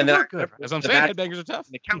 Yeah, and then as I'm saying, Headbangers are tough.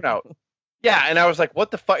 The count out. Yeah, and I was like, what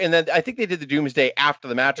the fuck? And then I think they did the Doomsday after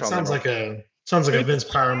the match. Sounds like a Vince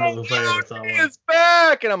power move if I ever thought one. It's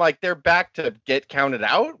back, and I'm like, they're back to get counted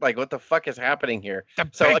out. Like, what the fuck is happening here? The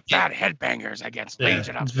big bad Headbangers against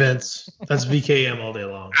Legion of Vince. That's VKM all day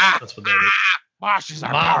long. That's what that is. Mosh is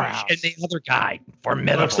our powerhouse. And the other guy,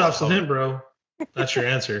 formidable. What stops with him, bro? That's your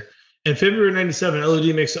answer. In February '97,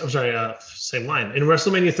 LOD makes. I'm sorry, same line. In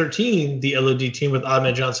WrestleMania 13, the LOD team with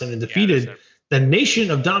Ahmed Johnson and defeated the Nation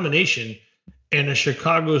of Domination in a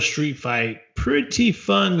Chicago street fight. Pretty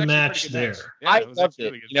fun match there. Yeah, I loved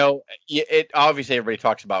it. It obviously everybody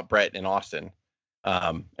talks about Brett and Austin,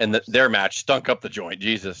 and their match stunk up the joint.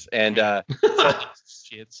 Jesus, and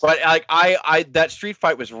but I that street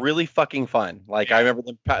fight was really fucking fun. I remember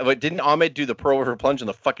them. Didn't Ahmed do the Pearl River Plunge on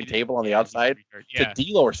the fucking table on the outside to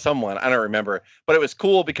D'Lo or someone? I don't remember, but it was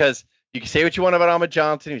cool because. You can say what you want about Ahmed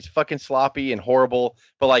Johnson. He was fucking sloppy and horrible.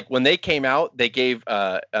 But when they came out, they gave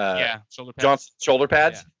Johnson shoulder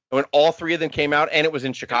pads. Yeah. And when all 3 of them came out, and it was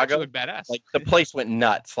in Chicago, looked badass. The place went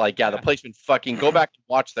nuts. The place went fucking. Go back and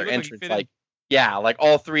watch their entrance.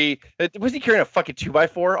 All 3. Was he carrying a fucking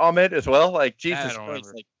 2x4, Ahmed, as well? Jesus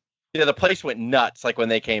Christ. The place went nuts. When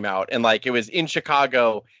they came out, and it was in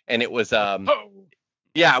Chicago, and it was it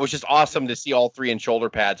was just awesome to see all 3 in shoulder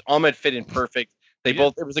pads. Ahmed fit in perfect. It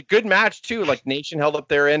was a good match too. Nation held up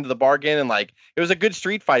their end of the bargain, and it was a good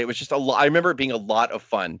street fight. It was just I remember it being a lot of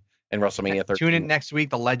fun. in WrestleMania 13. Tune in next week.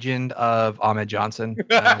 The legend of Ahmed Johnson.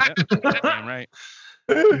 Damn right.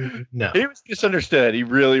 No, he was misunderstood. He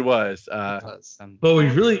really was. But we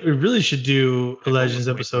really should do a Legends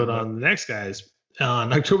episode on the next guys.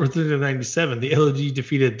 On October 3rd of 97, the LOD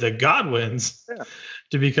defeated the Godwins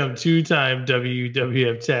to become 2-time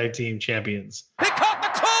WWF Tag Team Champions. He caught the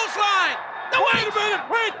clothesline. No, wait a minute.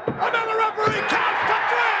 Wait. Another referee counts to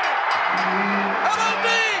 3.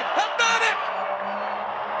 LOD have done it.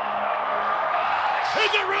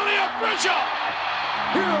 Is it really official?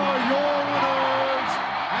 Here are your winners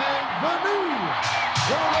and the new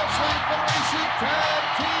Pro Wrestling Federation Tag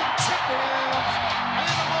Team Champions,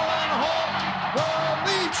 Animal and Hulk, the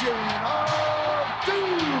Legion of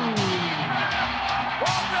Doom.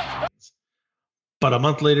 But a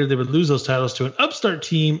month later, they would lose those titles to an upstart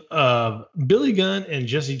team of Billy Gunn and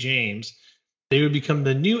Jesse James. They would become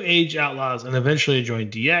the New Age Outlaws and eventually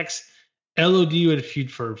join DX. LOD would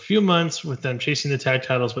feud for a few months with them chasing the tag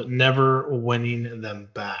titles, but never winning them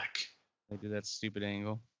back. They do that stupid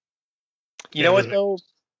angle. You know what, though?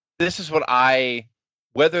 This is what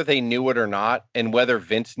whether they knew it or not, and whether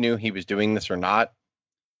Vince knew he was doing this or not,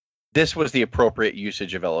 this was the appropriate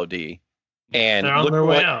usage of LOD. And they're on their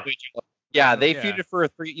way out. Yeah, they feuded for a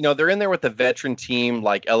 3. You know, they're in there with a veteran team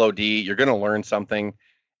like LOD. You're going to learn something.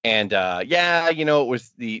 And it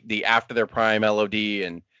was the after their prime LOD,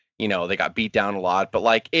 and they got beat down a lot.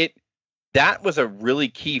 But that was a really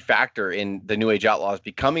key factor in the New Age Outlaws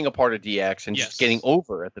becoming a part of DX and just getting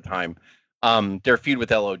over at the time their feud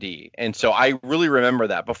with LOD. And so I really remember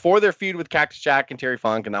that. Before their feud with Cactus Jack and Terry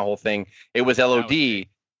Funk and that whole thing, it was LOD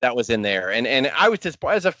that was in there. And I was just,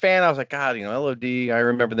 as a fan, I was like, God, LOD, I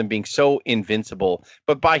remember them being so invincible.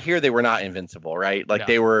 But by here, they were not invincible, right?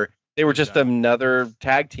 They were just another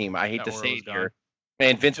tag team. I hate to say it here.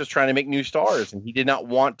 And Vince was trying to make new stars, and he did not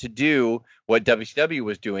want to do what WCW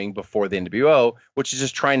was doing before the NWO, which is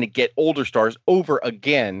just trying to get older stars over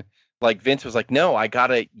again. Vince was like, no, I got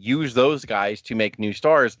to use those guys to make new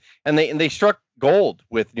stars. And they struck gold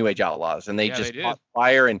with New Age Outlaws, and they just caught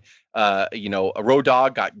fire. And, Road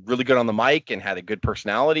Dogg got really good on the mic and had a good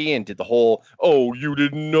personality and did the whole, oh, you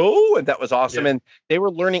didn't know? And that was awesome. Yeah. And they were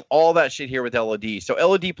learning all that shit here with LOD. So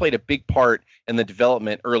LOD played a big part in the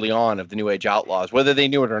development early on of the New Age Outlaws, whether they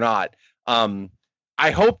knew it or not. I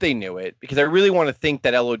hope they knew it, because I really want to think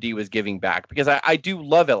that LOD was giving back, because I do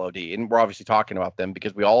love LOD, and we're obviously talking about them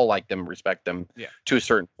because we all like them, respect them to a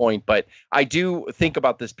certain point. But I do think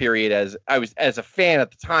about this period as a fan at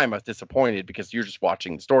the time, I was disappointed because you're just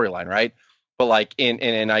watching the storyline, right? But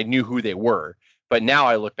and I knew who they were. But now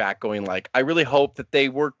I look back going I really hope that they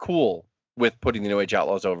were cool with putting the New Age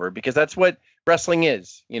Outlaws over, because that's what wrestling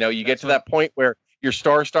is. You get to that point where your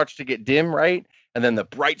star starts to get dim, right? And then the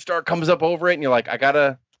bright star comes up over it, and you're like, I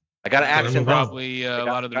gotta action. Probably a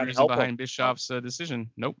lot of the reason behind Bischoff's decision.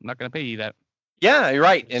 Nope, not gonna pay you that. Yeah, you're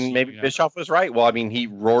right, and maybe Bischoff was right. Well, I mean, he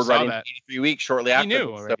roared right into 83 weeks shortly after. He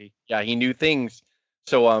knew already. So, he knew things.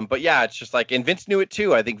 So, but yeah, it's just and Vince knew it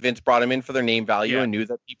too. I think Vince brought him in for their name value and knew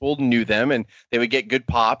that people knew them, and they would get good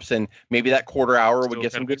pops, and maybe that quarter hour would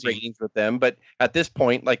get some good ratings with them. But at this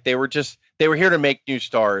point, they were here to make new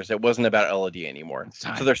stars. It wasn't about LOD anymore.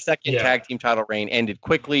 So their second tag team title reign ended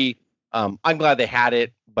quickly. I'm glad they had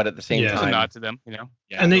it, but at the same time, it's a nod to them, Yeah,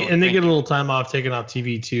 and they get a little time off, taken off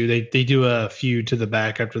TV too. They do a feud to the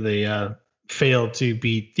back after they failed to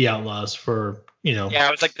beat the Outlaws for. Yeah,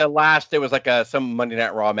 it was the last. It was some Monday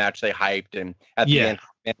Night Raw match they hyped, and at the end,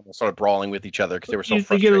 Animal started brawling with each other because they were so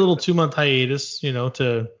frustrated. They get a little 2-month hiatus,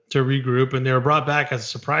 to regroup, and they were brought back as a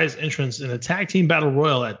surprise entrance in a tag team battle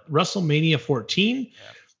royal at WrestleMania 14. Yeah.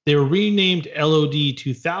 They were renamed LOD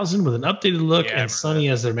 2000 with an updated look and Sonny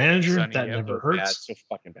as their manager. Sonny, that never hurts. Bad. It's so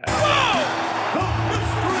fucking bad. Whoa! The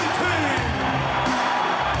mystery team.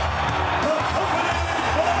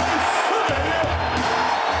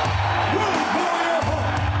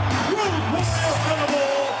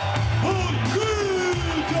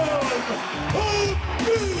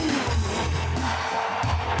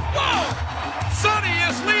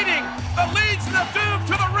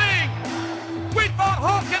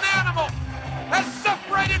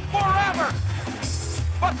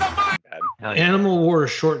 Animal wore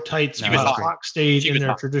short tights backstage in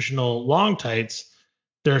their traditional long tights.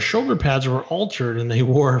 Their shoulder pads were altered, and they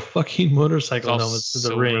wore fucking motorcycle helmets to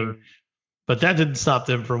the ring. But that didn't stop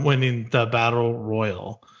them from winning the Battle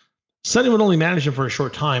Royal. Sonny would only manage him for a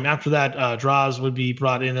short time. After that, Droz would be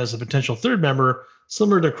brought in as a potential third member,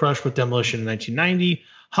 similar to Crush with Demolition in 1990.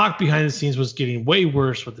 Hawk behind the scenes was getting way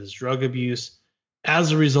worse with his drug abuse.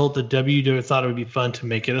 As a result, the WWE thought it would be fun to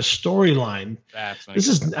make it a storyline. This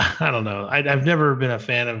is, I don't know. I've never been a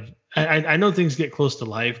fan of I know things get close to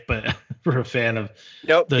life, but for a fan of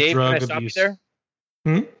the Dave, drug abuse, there?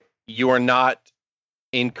 You are not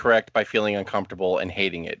incorrect by feeling uncomfortable and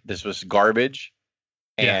hating it. This was garbage,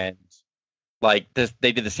 and like this,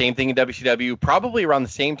 they did the same thing in WCW, probably around the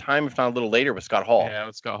same time, if not a little later, with Scott Hall. Yeah,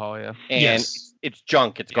 with Scott Hall. Yeah, and it's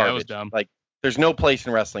junk. It's garbage. It was dumb. Like there's no place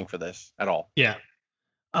in wrestling for this at all. Yeah.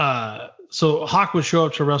 So Hawk would show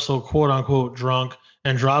up to wrestle quote unquote drunk,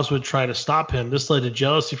 and Droz would try to stop him. This led to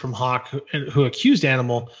jealousy from Hawk, who accused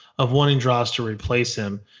Animal of wanting Droz to replace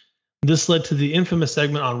him. This led to the infamous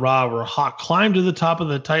segment on Raw where Hawk climbed to the top of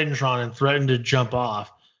the Titantron and threatened to jump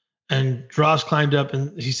off. And Droz climbed up,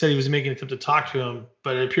 and he said he was making an attempt to talk to him,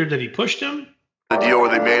 but it appeared that he pushed him. The deal where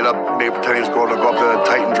they made pretend he was going to go up to the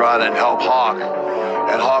Titantron and help Hawk.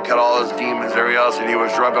 And Hawk had all his demons and everything else, and he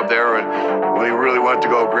was drunk up there. And when he really went to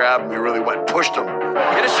go grab him, he really went and pushed him.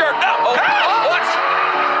 Get a shirt now. Oh, what?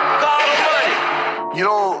 God almighty. You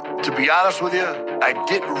know, to be honest with you, I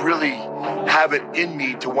didn't really have it in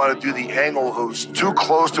me to want to do the angle. It was too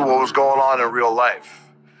close to what was going on in real life.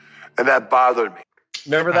 And that bothered me.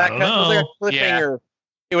 Remember that? It was like a cliffhanger.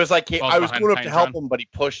 It was like I was going up to help him, but he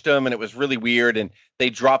pushed him, and it was really weird. And they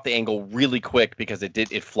dropped the angle really quick because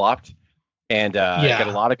it flopped, and got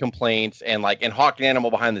a lot of complaints. And Hawk and Animal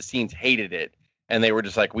behind the scenes hated it, and they were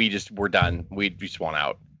just like, we're done. We just want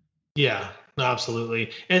out. Yeah, no,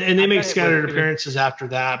 absolutely. And they make scattered appearances after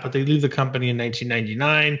that, but they leave the company in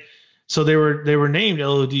 1999. So they were named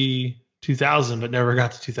LOD 2000, but never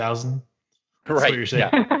got to 2000. That's right. What you're saying.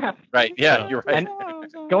 Yeah. Right. Yeah, you're right. And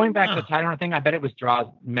going back to the Titantron thing, I bet it was Droz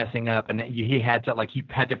messing up, and he had to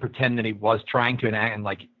pretend that he was trying to and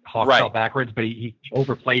Hawk fell backwards, but he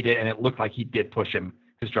overplayed it, and it looked like he did push him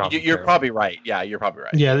because Droz. You're probably right. Yeah, you're probably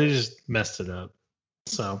right. Yeah, they just messed it up.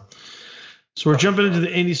 So we're jumping into the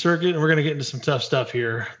indie circuit, and we're going to get into some tough stuff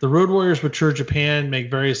here. The Road Warriors would tour Japan,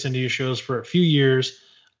 make various India shows for a few years.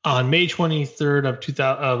 On May 23rd of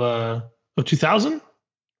 2000,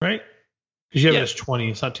 right? Because you have it as 20.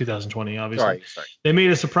 It's not 2020, obviously. Sorry. They made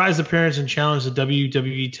a surprise appearance and challenged the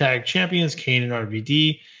WWE Tag Champions, Kane and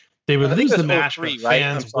RVD. They would lose the match, but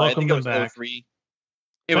fans welcomed them back.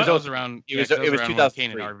 It was around. It was 2003.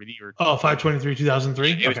 Kane and RVD were 5/23,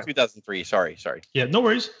 2003? It was 2003. Sorry. Yeah, no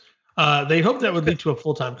worries. They hoped that would lead to a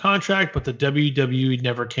full-time contract, but the WWE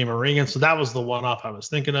never came a-ringing, so that was the one-off I was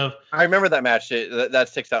thinking of. I remember that match. That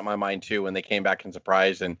sticks out in my mind, too, when they came back in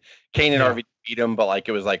surprise, and Kane and RVD beat them, but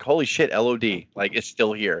it was like, holy shit, LOD. It's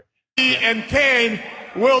still here. And Kane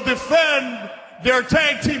will defend their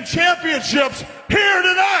tag team championships here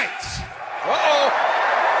tonight.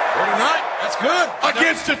 Here tonight? That's good.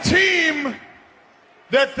 Against a team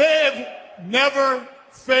that they've never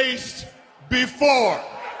faced before.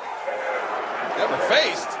 Never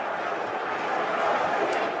faced?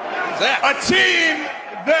 Who's that? A team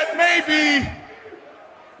that may be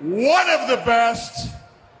one of the best,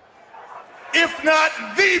 if not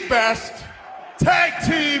the best, tag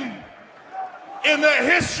team in the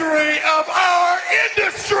history of our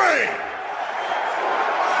industry.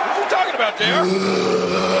 What are you talking about, JR?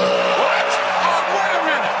 What? Oh, wait a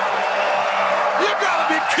minute. You gotta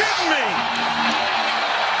be kidding me.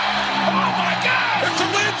 Oh, my God. It's a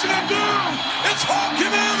Legion of Doom. It's Hawk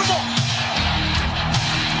and Animal.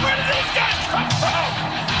 Where did these guys come from?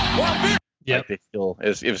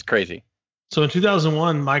 It was crazy. So in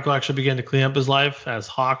 2001, Michael actually began to clean up his life as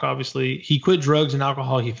Hawk, obviously. He quit drugs and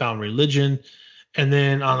alcohol. He found religion. And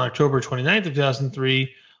then on October 29th of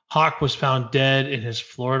 2003, Hawk was found dead in his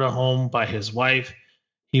Florida home by his wife.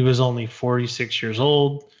 He was only 46 years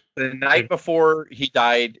old. The night before he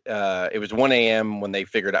died, it was 1 a.m. when they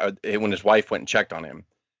figured out, when his wife went and checked on him.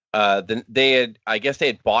 They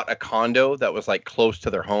had bought a condo that was close to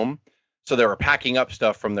their home. So they were packing up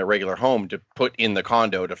stuff from their regular home to put in the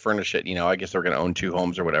condo to furnish it. I guess they're going to own 2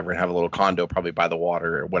 homes or whatever and have a little condo probably by the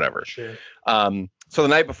water or whatever. Sure. So the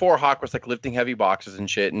night before, Hawk was lifting heavy boxes and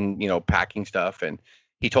shit and, packing stuff. And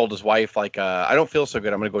he told his wife, I don't feel so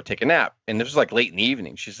good. I'm going to go take a nap. And this was late in the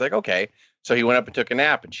evening. She's like, okay. So he went up and took a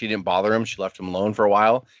nap, and she didn't bother him. She left him alone for a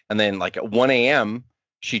while. And then at 1 a.m.,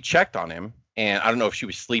 she checked on him. And I don't know if she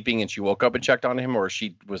was sleeping and she woke up and checked on him, or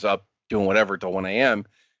she was up doing whatever till 1 a.m.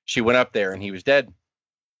 She went up there and he was dead.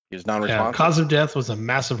 He was non-responsive. Cause of death was a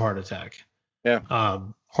massive heart attack. Yeah.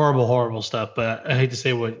 Horrible stuff. But I hate to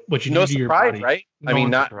say what you do to your body. Right?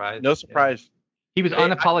 No surprise. He was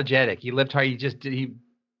unapologetic. He lived hard.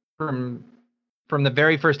 From the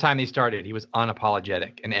very first time he started, he was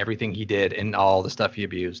unapologetic in everything he did and all the stuff he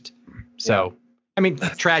abused. So,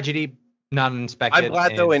 tragedy, Not inspected. I'm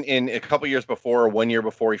glad though. In a couple years before, 1 year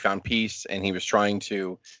before, he found peace and he was trying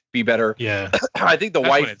to be better. Yeah. I think the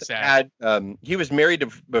wife had. He was married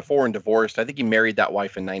before and divorced. I think he married that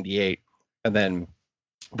wife in '98, and then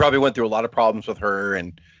probably went through a lot of problems with her,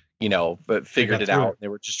 and but figured it out. They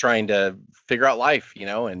were just trying to figure out life,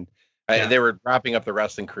 and they were wrapping up the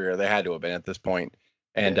wrestling career. They had to have been at this point,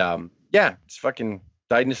 and it's fucking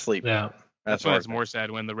died in his sleep. Yeah. That's why it's more sad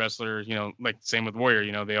when the wrestler, like same with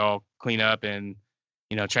Warrior, they all clean up and,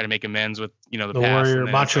 try to make amends with, the past. Warrior,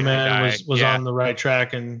 Macho Man was on the right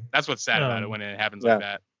track. And that's what's sad about it when it happens like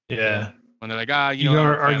that. Yeah. When they're like, you can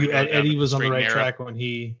argue Eddie was on the right track when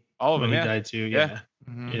he died too. Yeah.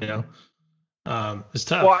 Mm-hmm. It's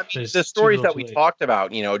tough. Well, I mean, the stories that we talked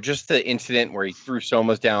about, just the incident where he threw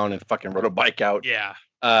Somas down and fucking rode a bike out. Yeah.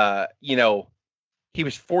 He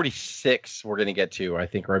was 46. We're gonna get to, I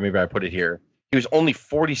think, or maybe I put it here. He was only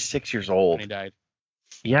 46 years old. When he died.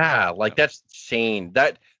 Yeah, that's insane.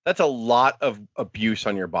 That's a lot of abuse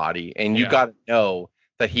on your body, and you got to know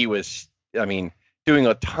that he was. I mean, doing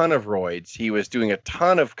a ton of roids. He was doing a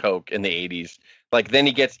ton of coke in the 80s. Then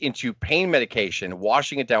he gets into pain medication,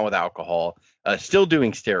 washing it down with alcohol, still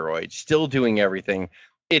doing steroids, still doing everything.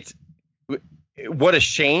 What a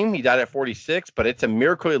shame he died at 46, but it's a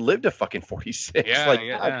miracle he lived to fucking 46.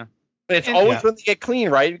 Yeah. But it's always when they get clean,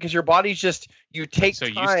 right? Because your body's just, you take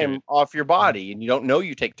time off your body, and you don't know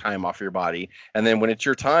you take time off your body. And then when it's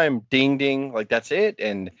your time, ding, ding, that's it.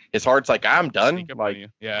 And his heart's like, I'm done.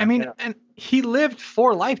 I mean, and he lived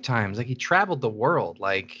 4 lifetimes. He traveled the world.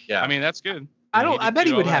 I mean, that's good. I bet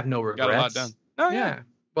he would have no regrets. Got a lot done. Oh, yeah.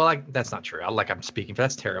 Well, that's not true. I'm speaking for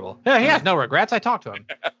that's terrible. Yeah, he has no regrets. I talked to him.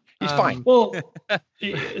 He's fine. Well,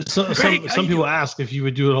 some people ask if you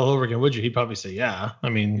would do it all over again, would you? He'd probably say, yeah. I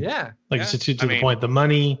mean, to the point, the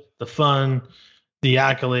money, the fun, the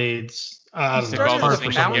accolades. He's a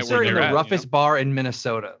bouncer in the roughest bar in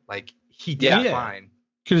Minnesota. He did fine.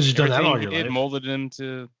 Could have just done that all your life. It molded him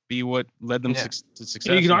to be what led them to success.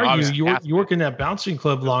 You can argue you work in that bouncing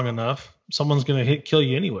club long enough, someone's going to kill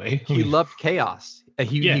you anyway. He loved chaos.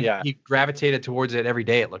 He gravitated towards it every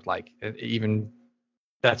day. It looked like even.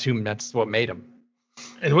 That's what made him.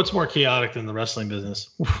 And what's more chaotic than the wrestling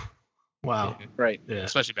business? Wow. Right. Yeah.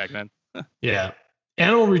 Especially back then. Yeah.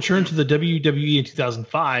 Animal returned to the WWE in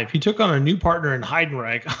 2005. He took on a new partner in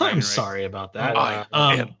Heidenreich. I'm sorry about that.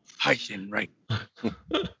 Heidenreich.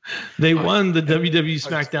 They won the WWE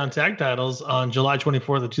SmackDown Tag Titles on July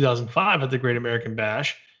 24th of 2005 at the Great American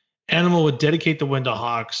Bash. Animal would dedicate the win to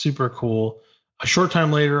Hawk. Super cool. A short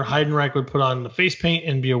time later, Heidenreich would put on the face paint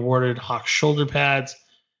and be awarded Hawk's shoulder pads.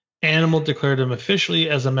 Animal declared him officially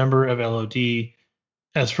as a member of LOD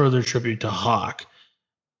as further tribute to Hawk.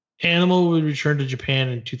 Animal would return to Japan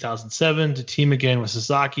in 2007 to team again with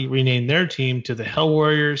Sasaki, rename their team to the Hell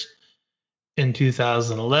Warriors. In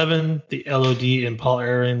 2011, the LOD and Paul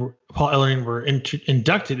Ellering were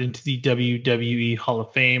inducted into the WWE Hall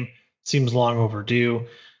of Fame. Seems long overdue.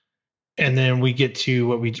 And then we get to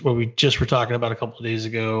what we just were talking about a couple of days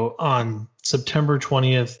ago. On September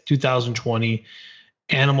 20th, 2020,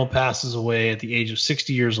 Animal passes away at the age of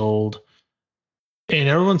 60 years old. And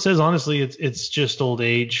everyone says, honestly, it's just old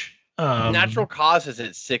age. Natural causes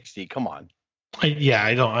at 60. Come on.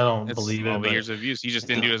 I don't believe it. All the years of use. He just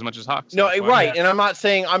didn't do as much as Hawk. No, right. And I'm not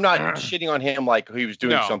shitting on him like he was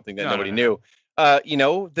doing something that nobody knew.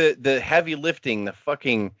 The heavy lifting, the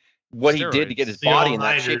fucking what steroids. He did to get his body in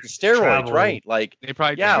that shape, steroids, travel. Right? They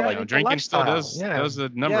probably drinking still does a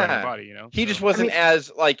number on your body, He just wasn't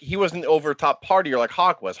he wasn't over top partier like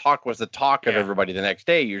Hawk was. Hawk was the talk of everybody the next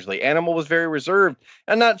day usually. Animal was very reserved.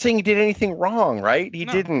 I'm not saying he did anything wrong, right? He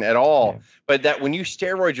didn't at all. Yeah. But that when you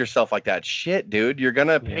steroid yourself like that, shit, dude, you're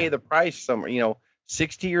gonna pay the price.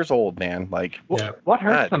 60 years old, man. What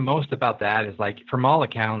hurts the most about that is from all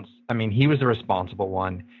accounts, I mean, he was the responsible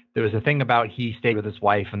one. There was a thing about he stayed with his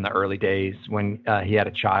wife in the early days when he had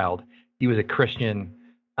a child. He was a Christian,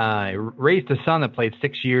 raised a son that played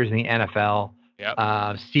 6 years in the NFL,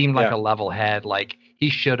 seemed like a level head. He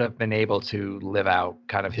should have been able to live out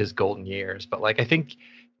kind of his golden years. But I think,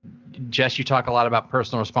 Jess, you talk a lot about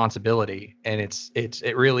personal responsibility, and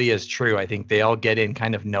it really is true. I think they all get in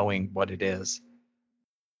kind of knowing what it is.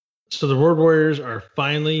 So the Road Warriors are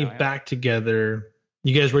finally back together.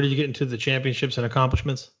 You guys ready to get into the championships and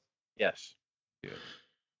accomplishments? Yes.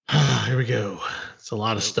 Here we go. It's a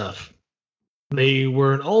lot of stuff. They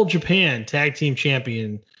were an All Japan Tag Team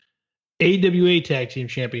Champion, AWA Tag Team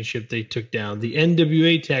Championship they took down, the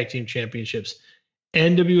NWA Tag Team Championships,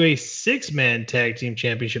 NWA 6-Man Tag Team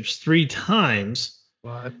Championships 3 times.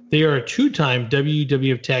 What? They are a 2-time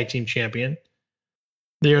WWF Tag Team Champion.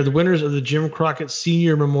 They are the winners of the Jim Crockett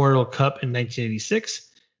Senior Memorial Cup in 1986.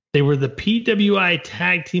 They were the PWI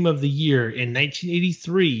Tag Team of the Year in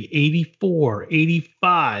 1983, 84,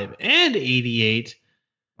 85, and 88.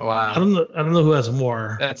 Wow. I don't know who has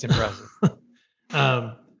more. That's impressive.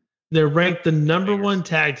 They're ranked the number one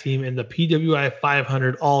tag team in the PWI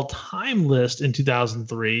 500 all-time list in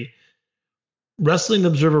 2003. Wrestling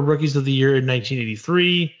Observer Rookies of the Year in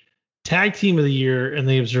 1983. Tag Team of the Year in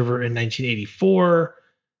the Observer in 1984.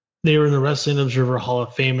 They were in the Wrestling Observer Hall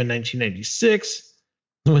of Fame in 1996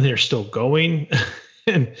 when they're still going.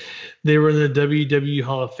 And they were in the WWE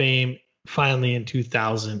Hall of Fame finally in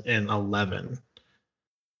 2011.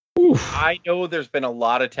 Oof. I know there's been a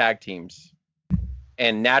lot of tag teams.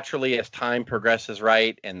 And naturally, as time progresses,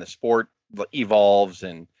 right, and the sport evolves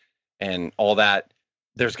and all that,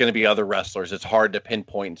 there's going to be other wrestlers. It's hard to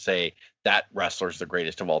pinpoint and say that wrestler's the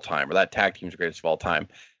greatest of all time or that tag team's the greatest of all time.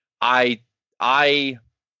 I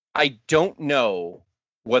don't know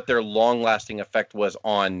what their long-lasting effect was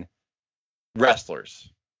on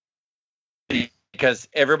wrestlers because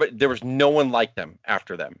there was no one like them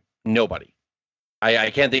after them. Nobody. I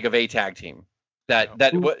can't think of a tag team that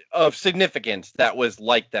of significance that was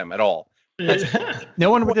like them at all.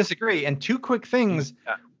 No one would disagree. And two quick things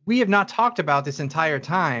we have not talked about this entire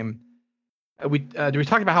time. We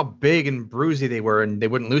talked about how big and bruisey they were and they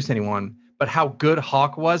wouldn't lose to anyone, but how good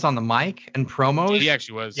Hawk was on the mic and promos. He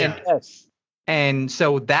actually was. Yes. And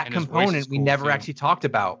so that component we never actually talked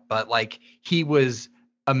about, but like he was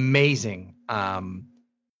amazing on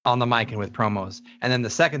the mic and with promos. And then the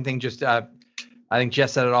second thing, just I think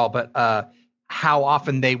Jess said it all, but how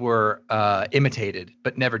often they were imitated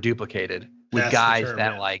but never duplicated with guys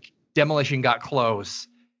that like Demolition got close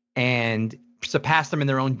and surpassed them in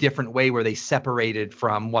their own different way where they separated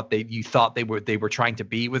from what you thought they were trying to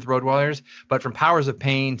be with Road Warriors. But from Powers of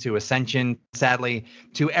Pain to Ascension, sadly,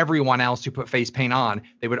 to everyone else who put face paint on,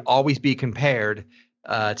 they would always be compared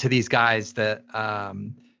to these guys that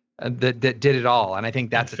did it all. And I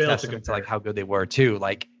think that's a testament to like how good they were too.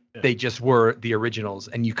 Like they just were the originals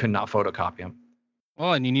and you could not photocopy them.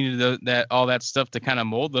 Well, and you needed all that stuff to kind of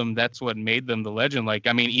mold them. That's what made them the legend. Like,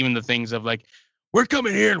 I mean, even the things of like, we're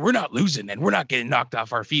coming here and we're not losing and we're not getting knocked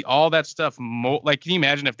off our feet. All that stuff. Like, can you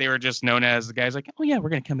imagine if they were just known as the guys like, oh yeah, we're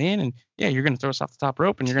going to come in and yeah, you're going to throw us off the top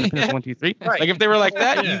rope and you're going to pin us 1, 2, 3. Right. Like if they were like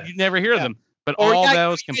that, you'd never hear them. But or all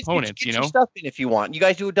those components, you know, stuff in if you want. You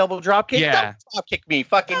guys do a double drop kick. Yeah, drop kick me,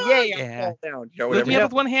 fucking yeah. Down, if you have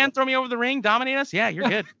with one hand, throw me over the ring, dominate us. Yeah, you're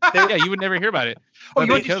good. Yeah, you would never hear about it. Oh,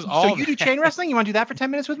 you do chain wrestling? You want to do that for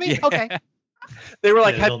 10 minutes with me? Yeah. Okay. They were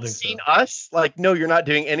like, have you seen us? Like, no, you're not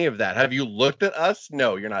doing any of that. Have you looked at us?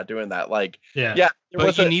 No, you're not doing that. Like, yeah.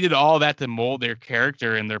 But you needed all that to mold their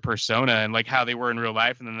character and their persona and like how they were in real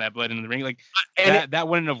life, and then that bled into the ring. Like that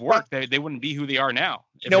wouldn't have worked. They wouldn't be who they are now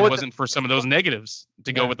if it wasn't for some of those negatives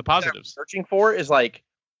to go with the positives. Searching for is like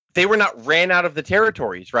they were not ran out of the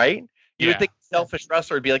territories, right? You would think a selfish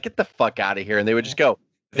wrestler would be like, get the fuck out of here, and they would just go.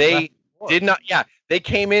 They did not. Yeah, they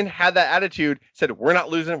came in, had that attitude, said, we're not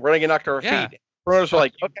losing, we're gonna get knocked to our feet. Promoters were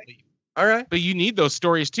like, okay, all right. But you need those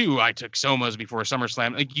stories too. I took Somas before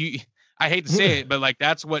SummerSlam. Like I hate to say it, but like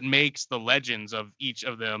that's what makes the legends of each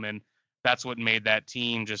of them, and that's what made that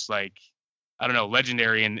team just like, I don't know,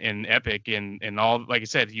 legendary and epic and all. Like I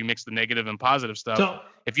said, you mix the negative and positive stuff. So,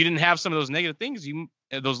 if you didn't have some of those negative things,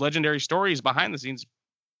 those legendary stories behind the scenes,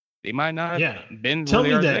 they might not have been. Tell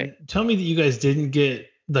me that you guys didn't get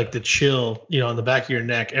like the chill, on the back of your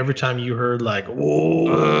neck every time you heard like,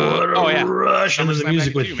 rush, and then the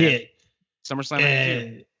music would hit. SummerSlam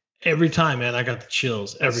and every time, man, I got the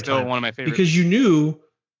chills every time. Still one of my favorites. Because you knew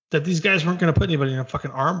that these guys weren't going to put anybody in a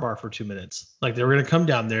fucking armbar for 2 minutes. Like they were going to come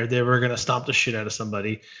down there, they were going to stomp the shit out of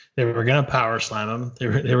somebody, they were going to power slam them, they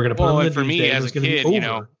were going to put them in the for me as a kid,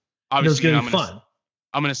 obviously it was going to be fun.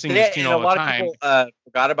 I'm going to sing this tune all the time. A lot of people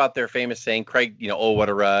forgot about their famous saying, Craig, oh, what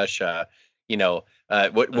a rush. What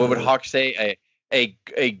would Hawk say? A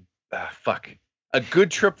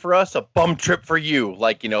good trip for us, a bum trip for you.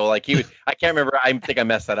 Like he was, I can't remember. I think I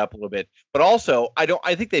messed that up a little bit, but also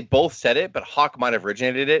I think they both said it, but Hawk might have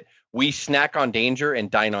originated it. We snack on danger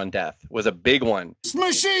and dine on death was a big one. This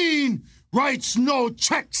machine writes no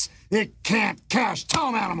checks. It can't cash. Tell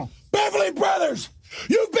 'em, Animal. Beverly Brothers,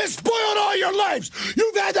 you've been spoiled all your lives.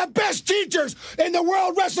 You've had the best teachers in the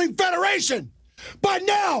World Wrestling Federation. But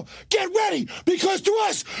now, get ready, because to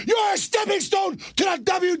us, you're a stepping stone to the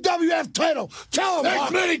WWF title. Tell them.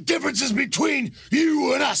 There's many differences between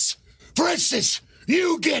you and us. For instance,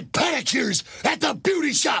 you get pedicures at the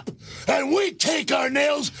beauty shop, and we take our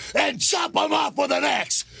nails and chop them off with an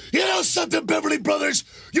axe. You know something, Beverly Brothers?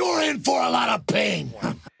 You're in for a lot of pain.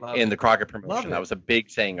 in the Crockett promotion. That was a big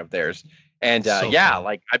saying of theirs. And So yeah,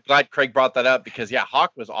 fun. I'm glad Craig brought that up because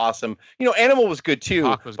Hawk was awesome. Animal was good too,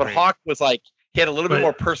 but great. Hawk was like he had a little bit But-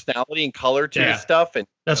 more personality and color to his stuff, and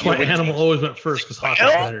That's why Animal always went first because Hawk was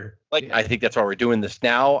better. I think that's why we're doing this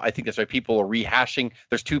now. I think that's why people are rehashing.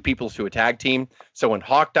 There's two people to a tag team. So when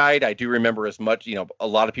Hawk died, I do remember as much. A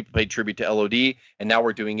lot of people paid tribute to LOD, and now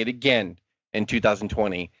we're doing it again in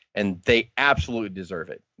 2020, and they absolutely deserve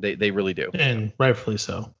it. They really do, and rightfully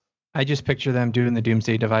so. I just picture them doing the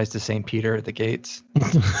Doomsday Device to St. Peter at the gates.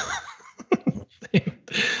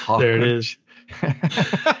 There it is.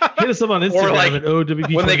 Hit us up on Instagram Or like at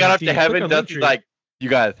OWP. when they got up to heaven, Click on Dusty's Linktree. like, "You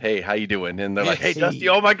guys, hey, how you doing?" And they're like, "Hey, Yes, Dusty,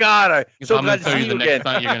 oh my God, I'm so I'm glad gonna to tell see you you the again."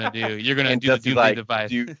 next thing you're gonna do. You're gonna And do the Dusty's Doomsday like,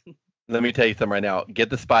 device. Let me tell you something right now. Get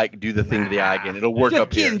the spike, do the thing to the eye again. It'll work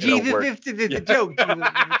up here. It'll work. joke. I'm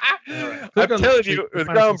Click on telling Linktree. you, it was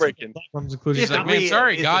Find us on groundbreaking. platforms, including He's like, man,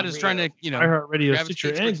 sorry, God is trying to, iHeartRadio, grab his Stitcher,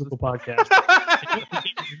 kids and first. Google Podcast.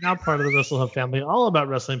 You're now part of the Wrestle Hub family, all about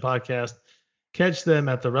wrestling podcast. Catch them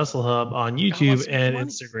at the Wrestle Hub on YouTube and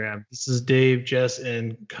Instagram. This is Dave, Jess,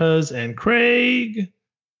 and Cuz and Craig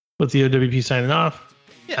with the OWP signing off.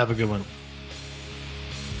 Have a good one.